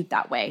doesn't compute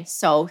that way.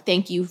 So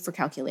thank you for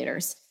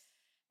calculators.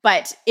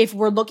 But if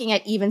we're looking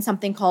at even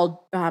something called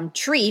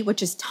TREE,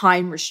 which is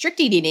time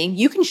restricted eating,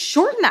 you can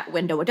shorten that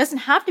window. It doesn't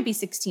have to be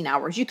 16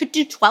 hours. You could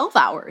do 12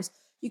 hours.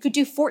 You could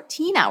do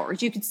 14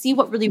 hours. You could see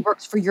what really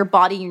works for your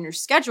body and your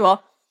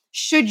schedule,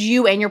 should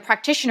you and your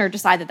practitioner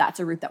decide that that's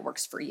a route that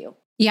works for you.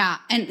 Yeah.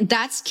 And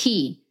that's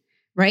key,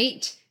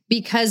 right?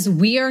 Because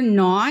we are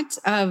not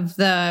of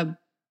the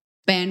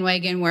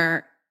bandwagon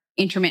where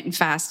intermittent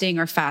fasting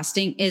or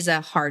fasting is a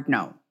hard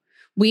no.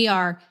 We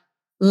are,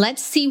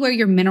 let's see where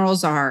your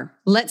minerals are.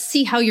 Let's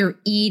see how you're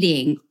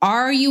eating.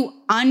 Are you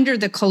under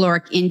the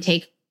caloric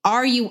intake?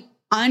 Are you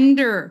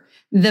under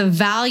the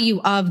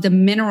value of the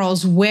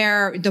minerals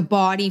where the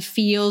body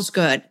feels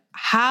good?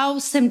 How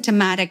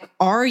symptomatic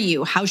are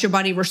you? How's your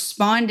body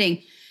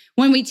responding?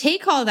 When we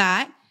take all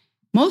that,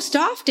 most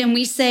often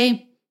we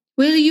say,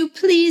 will you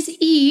please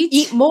eat?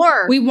 Eat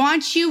more. We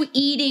want you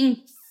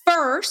eating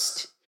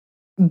first,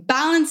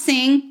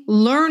 balancing,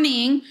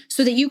 learning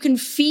so that you can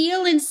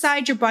feel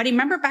inside your body.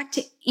 Remember back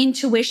to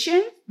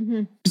intuition?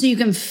 Mm-hmm. So you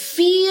can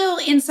feel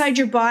inside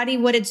your body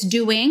what it's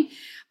doing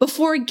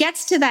before it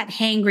gets to that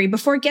hangry,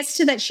 before it gets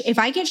to that. If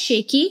I get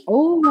shaky,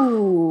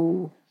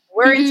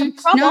 we're in some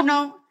trouble.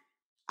 No.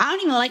 I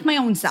don't even like my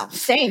own self.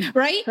 Same.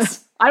 Right?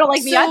 I don't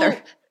like me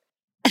either.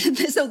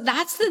 So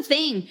that's the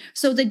thing.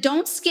 So the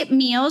don't skip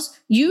meals,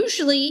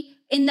 usually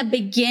in the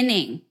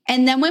beginning.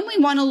 And then when we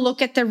want to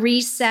look at the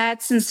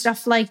resets and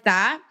stuff like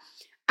that,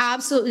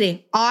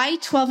 absolutely.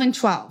 12 and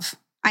 12,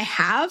 I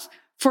have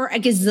for a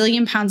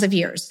gazillion pounds of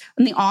years.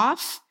 On the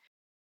off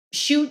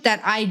shoot that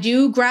I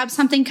do grab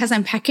something because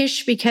I'm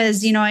peckish,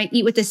 because, I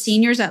eat with the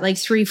seniors at like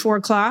 3-4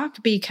 o'clock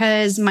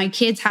because my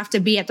kids have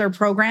to be at their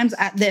programs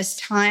at this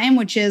time,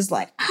 which is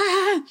like,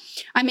 I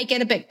might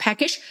get a bit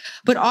peckish,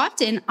 but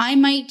often I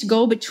might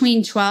go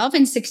between 12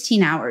 and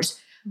 16 hours.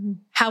 Mm-hmm.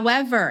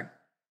 However,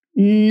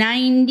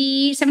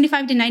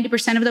 75 to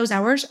 90% of those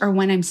hours are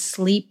when I'm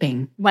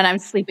sleeping. When I'm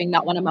sleeping,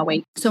 not when I'm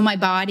awake. So my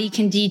body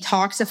can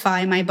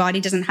detoxify. My body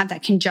doesn't have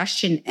that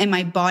congestion and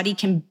my body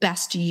can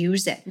best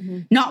use it. Mm-hmm.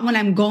 Not when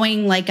I'm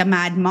going like a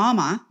mad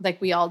mama. Like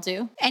we all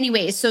do.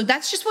 Anyway, so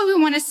that's just what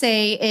we want to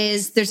say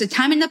is there's a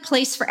time and a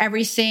place for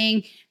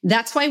everything.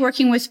 That's why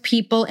working with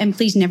people, and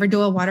please never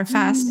do a water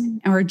fast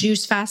or a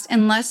juice fast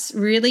unless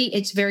really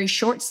it's very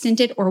short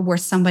stinted or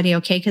with somebody,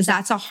 okay? Because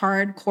that's a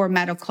hardcore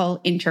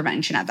medical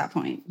intervention at that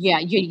point. Yeah,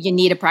 you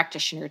need a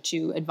practitioner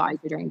to advise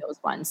you during those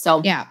ones.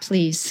 So yeah,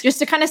 please. Just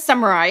to kind of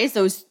summarize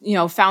those,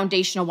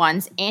 foundational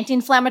ones: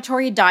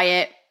 anti-inflammatory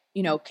diet,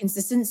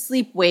 consistent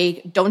sleep,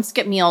 wake, don't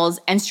skip meals,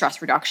 and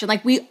stress reduction.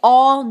 Like we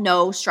all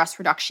know stress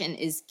reduction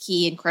is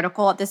key and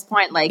critical at this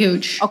point, like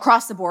huge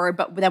across the board.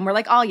 But then we're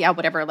like, oh yeah,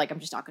 whatever. Like I'm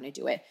just not going to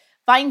do it.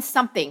 Find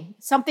something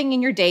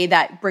in your day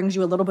that brings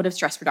you a little bit of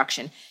stress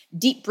reduction.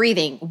 Deep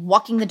breathing,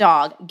 walking the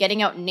dog,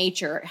 getting out in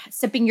nature,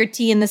 sipping your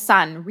tea in the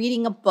sun,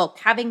 reading a book,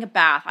 having a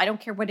bath. I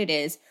don't care what it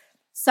is.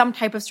 Some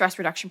type of stress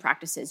reduction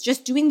practices.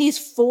 Just doing these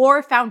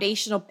 4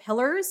 foundational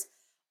pillars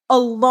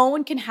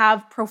alone can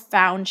have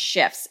profound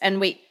shifts. And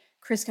wait,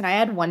 Chris, can I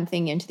add one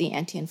thing into the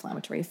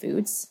anti-inflammatory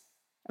foods?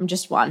 I'm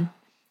just one.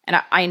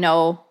 And I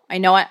know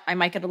I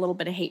might get a little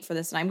bit of hate for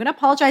this, and I'm going to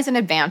apologize in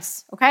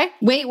advance, okay?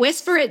 Wait,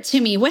 whisper it to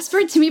me. Whisper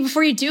it to me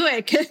before you do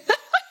it.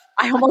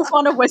 I almost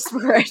want to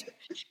whisper it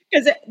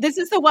because this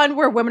is the one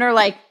where women are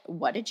like,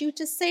 what did you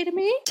just say to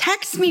me?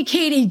 Text me,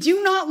 Katie.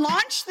 Do not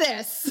launch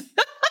this.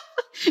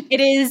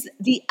 It is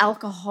the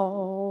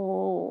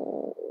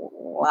alcohol.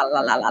 La,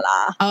 la, la, la,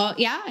 la. Oh,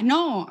 yeah.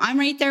 No, I'm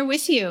right there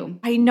with you.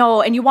 I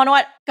know. And you want to know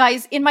what?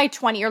 Guys, in my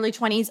early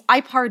 20s,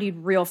 I partied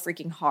real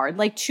freaking hard,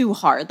 like too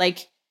hard,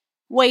 like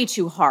way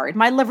too hard.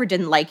 My liver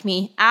didn't like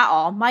me at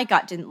all. My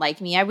gut didn't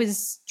like me. I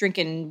was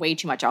drinking way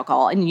too much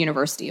alcohol in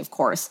university, of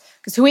course,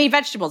 because who ate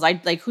vegetables?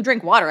 Who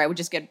drank water? I would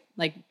just get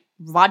like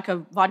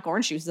vodka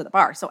orange juice at the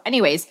bar. So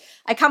anyways,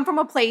 I come from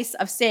a place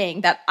of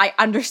saying that I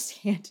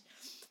understand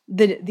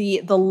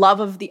the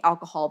love of the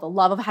alcohol, the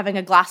love of having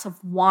a glass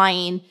of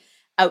wine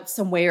out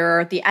somewhere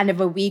at the end of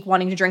a week,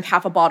 wanting to drink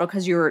half a bottle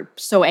because you're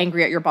so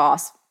angry at your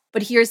boss.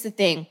 But here's the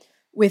thing.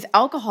 With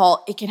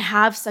alcohol, it can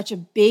have such a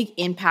big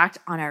impact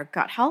on our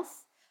gut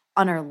health,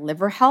 on our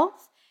liver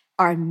health,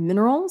 our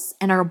minerals,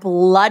 and our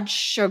blood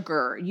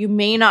sugar. You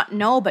may not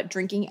know, but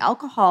drinking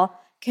alcohol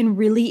can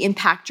really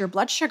impact your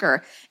blood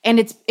sugar.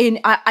 And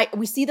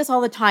we see this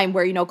all the time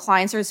where,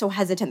 clients are so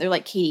hesitant. They're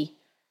like, Katie,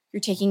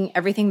 you're taking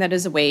everything that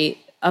is away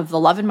of the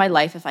love in my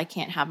life if I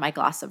can't have my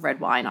glass of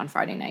red wine on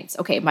Friday nights.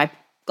 Okay, my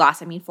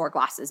glass, I mean 4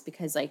 glasses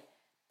because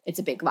it's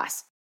a big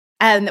glass.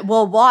 And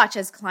we'll watch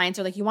as clients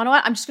are like, you want to know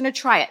what? I'm just going to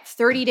try it.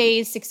 30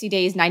 days, 60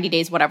 days, 90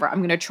 days, whatever. I'm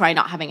going to try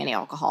not having any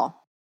alcohol.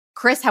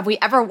 Chris, have we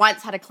ever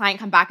once had a client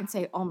come back and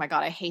say, oh my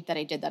God, I hate that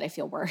I did that. I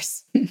feel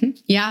worse.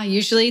 Yeah,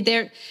 usually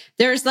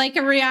there's like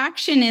a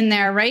reaction in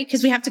there, right?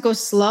 Because we have to go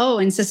slow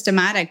and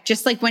systematic.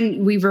 Just like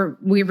when we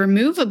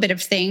remove a bit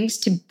of things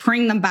to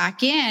bring them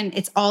back in,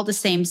 it's all the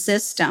same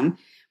system.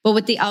 But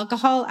with the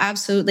alcohol,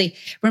 absolutely.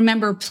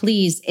 Remember,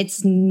 please,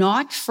 it's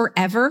not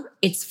forever.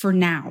 It's for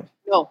now.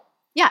 No.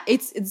 Yeah,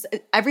 it's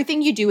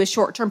everything you do is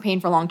short-term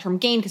pain for long-term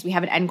gain because we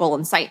have an end goal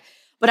in sight.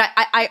 But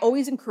I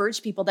always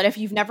encourage people that if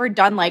you've never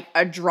done like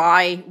a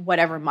dry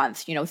whatever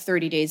month,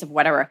 30 days of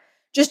whatever,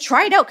 just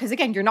try it out. Because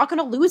again, you're not going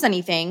to lose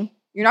anything.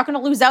 You're not going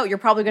to lose out. You're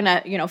probably going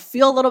to,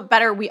 feel a little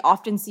better. We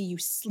often see you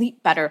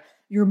sleep better.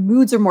 Your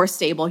moods are more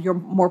stable. You're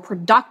more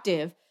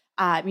productive.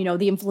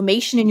 The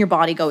inflammation in your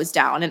body goes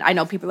down. And I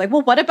know people are like,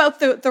 well, what about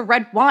the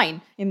red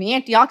wine and the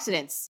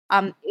antioxidants?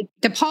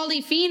 The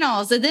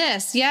polyphenols of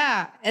this,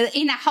 yeah,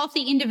 in a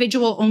healthy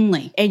individual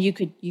only. And you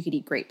could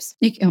eat grapes.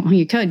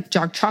 You could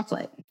dark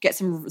chocolate. Get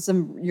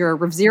your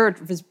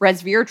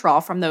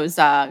resveratrol from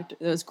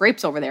those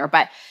grapes over there.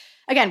 But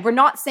again, we're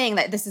not saying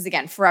that this is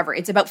forever.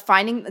 It's about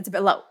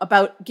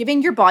about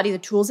giving your body the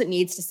tools it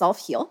needs to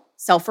self-heal,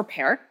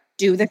 self-repair,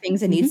 do the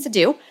things it needs to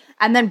do,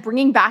 and then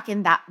bringing back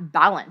in that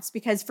balance.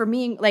 Because for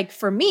me,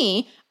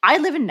 I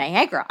live in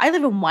Niagara. I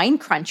live in wine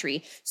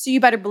country. So you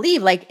better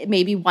believe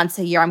maybe once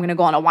a year I'm going to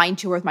go on a wine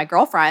tour with my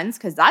girlfriends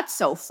because that's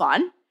so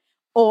fun.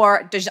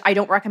 Or I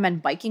don't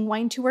recommend biking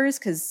wine tours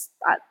because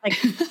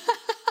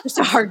it's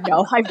a hard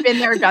no. I've been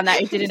there, done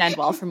that. It didn't end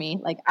well for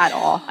me at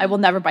all. I will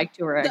never bike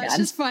tour again. That's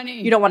just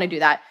funny. You don't want to do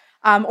that.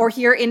 Or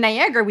here in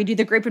Niagara, we do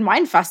the Grape and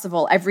Wine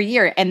Festival every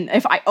year. And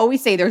if I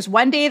always say there's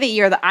one day of the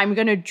year that I'm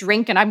going to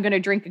drink and I'm going to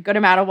drink a good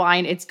amount of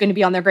wine, it's going to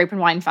be on the Grape and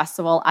Wine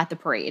Festival at the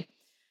parade.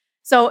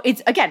 So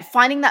it's, again,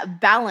 finding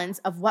that balance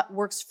of what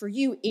works for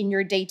you in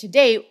your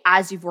day-to-day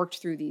as you've worked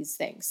through these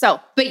things.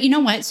 But you know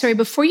what? Sorry,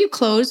 before you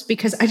close,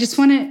 because I just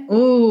want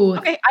to,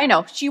 Okay, I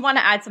know. She want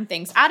to add some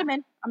things. Add them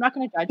in. I'm not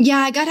going to judge. Yeah,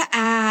 I got to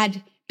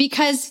add,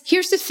 because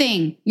here's the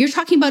thing. You're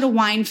talking about a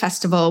wine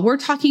festival. We're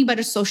talking about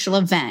a social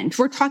event.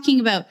 We're talking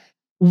about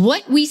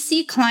what we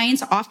see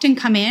clients often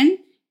come in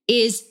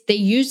is they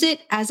use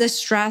it as a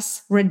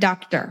stress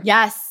reductor.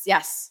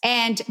 Yes.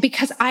 And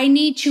because I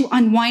need to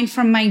unwind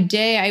from my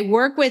day, I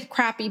work with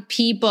crappy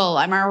people.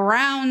 I'm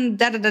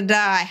around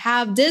I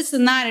have this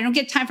and that. I don't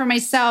get time for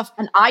myself.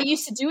 And I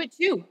used to do it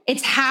too.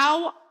 It's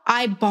how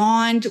I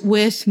bond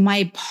with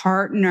my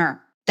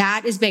partner.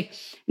 That is big.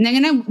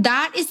 And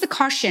that is the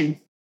caution.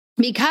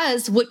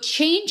 Because what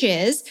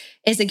changes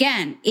is,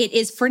 again, it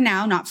is for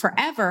now, not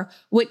forever.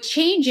 What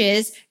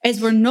changes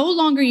is we're no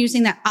longer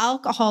using that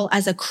alcohol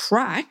as a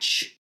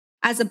crutch,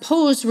 as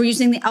opposed to we're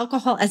using the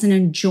alcohol as an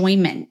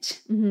enjoyment.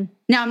 Mm-hmm.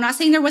 Now, I'm not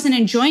saying there wasn't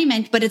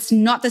enjoyment, but it's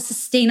not the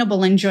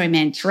sustainable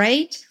enjoyment,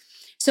 right?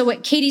 So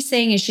what Katie's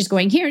saying is she's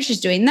going here, she's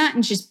doing that,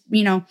 and she's,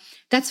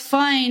 that's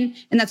fine.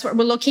 And that's what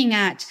we're looking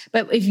at.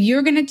 But if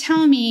you're going to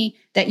tell me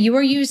that you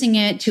are using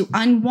it to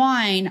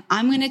unwind,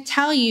 I'm going to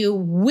tell you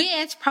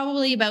with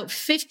probably about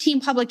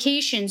 15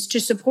 publications to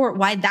support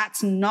why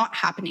that's not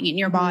happening in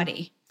your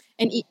body.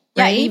 And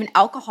even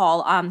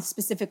alcohol,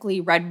 specifically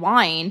red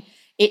wine,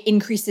 it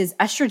increases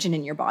estrogen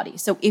in your body.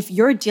 So if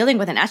you're dealing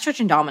with an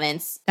estrogen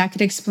dominance, that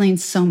could explain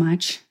so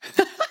much.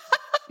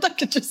 That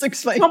could just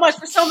explain so much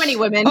for so many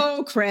women.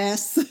 Oh,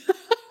 Chris.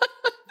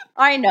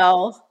 I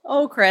know.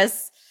 Oh,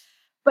 Chris.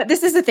 But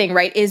this is the thing,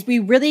 right? Is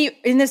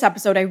in this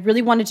episode, I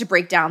really wanted to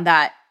break down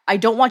that I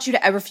don't want you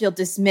to ever feel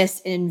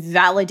dismissed and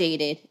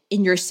invalidated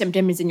in your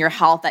symptoms, in your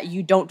health, that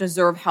you don't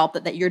deserve help,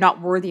 that you're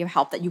not worthy of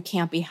help, that you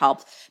can't be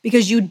helped,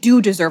 because you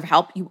do deserve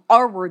help. You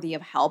are worthy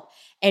of help,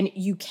 and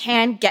you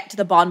can get to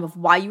the bottom of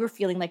why you are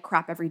feeling like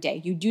crap every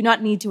day. You do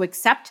not need to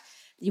accept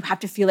you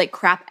have to feel like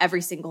crap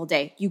every single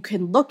day. You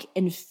can look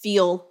and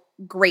feel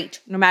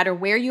great no matter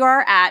where you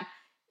are at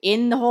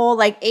in the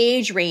whole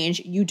age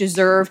range. You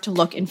deserve to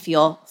look and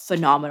feel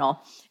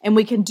phenomenal. And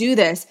we can do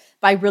this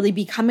by really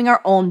becoming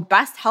our own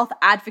best health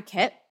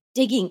advocate,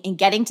 digging and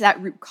getting to that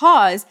root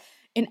cause.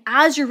 And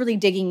as you're really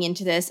digging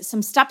into this,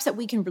 some steps that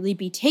we can really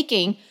be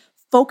taking,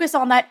 focus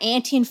on that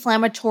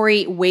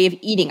anti-inflammatory way of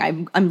eating.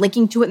 I'm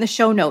linking to it in the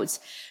show notes.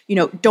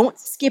 Don't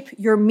skip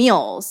your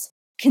meals.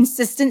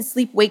 Consistent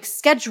sleep-wake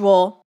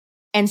schedule,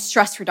 and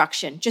stress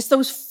reduction. Just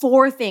those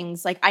 4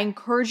 things. I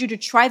encourage you to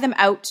try them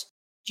out.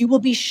 You will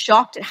be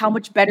shocked at how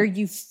much better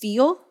you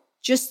feel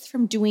just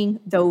from doing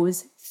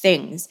those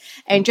things.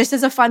 And just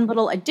as a fun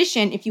little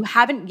addition, if you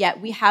haven't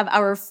yet, we have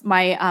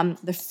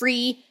the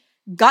free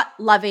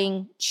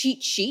gut-loving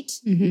cheat sheet.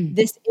 Mm-hmm.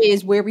 This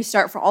is where we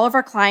start for all of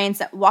our clients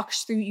that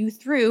walks you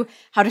through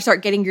how to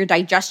start getting your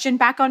digestion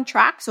back on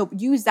track. So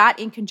use that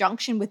in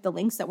conjunction with the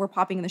links that we're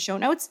popping in the show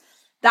notes.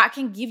 That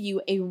can give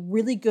you a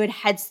really good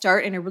head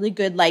start and a really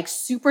good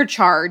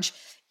supercharge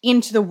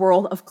into the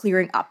world of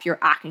clearing up your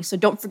acne. So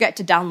don't forget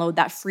to download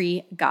that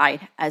free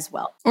guide as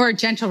well. Or a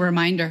gentle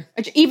reminder.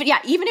 Even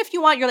if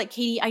you want, you're like,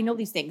 Katie, I know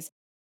these things.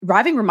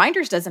 Having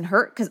reminders doesn't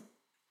hurt, because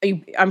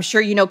I'm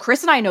sure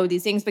Chris and I know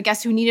these things, but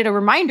guess who needed a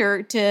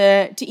reminder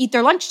to eat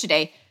their lunch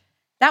today?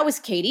 That was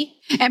Katie.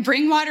 And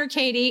bring water,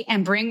 Katie,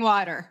 and bring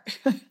water.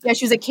 Yeah,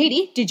 she was like,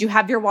 Katie, did you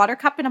have your water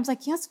cup? And I was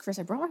like, yes, Chris,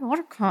 I brought my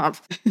water cup.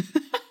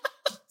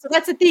 So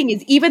that's the thing,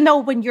 is even though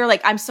when you're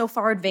I'm so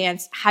far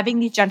advanced, having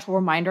these gentle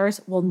reminders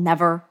will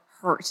never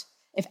hurt.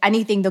 If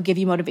anything, they'll give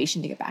you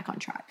motivation to get back on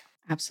track.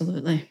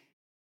 Absolutely.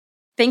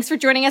 Thanks for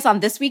joining us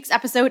on this week's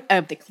episode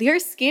of the Clear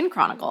Skin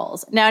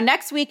Chronicles. Now,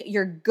 next week,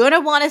 you're going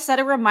to want to set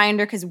a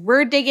reminder, because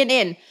we're digging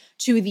in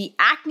to the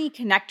acne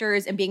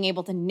connectors and being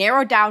able to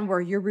narrow down where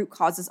your root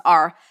causes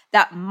are,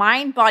 that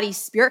mind, body,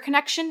 spirit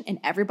connection, and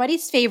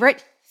everybody's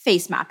favorite,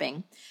 face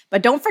mapping.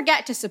 But don't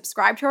forget to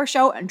subscribe to our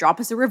show and drop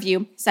us a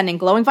review. Sending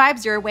glowing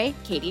vibes your way,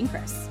 Katie and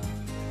Chris.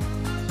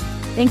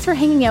 Thanks for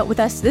hanging out with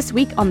us this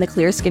week on the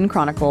Clear Skin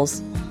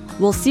Chronicles.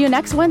 We'll see you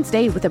next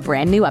Wednesday with a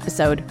brand new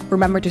episode.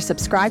 Remember to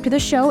subscribe to the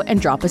show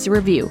and drop us a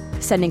review.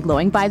 Sending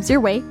glowing vibes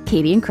your way,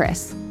 Katie and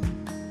Chris.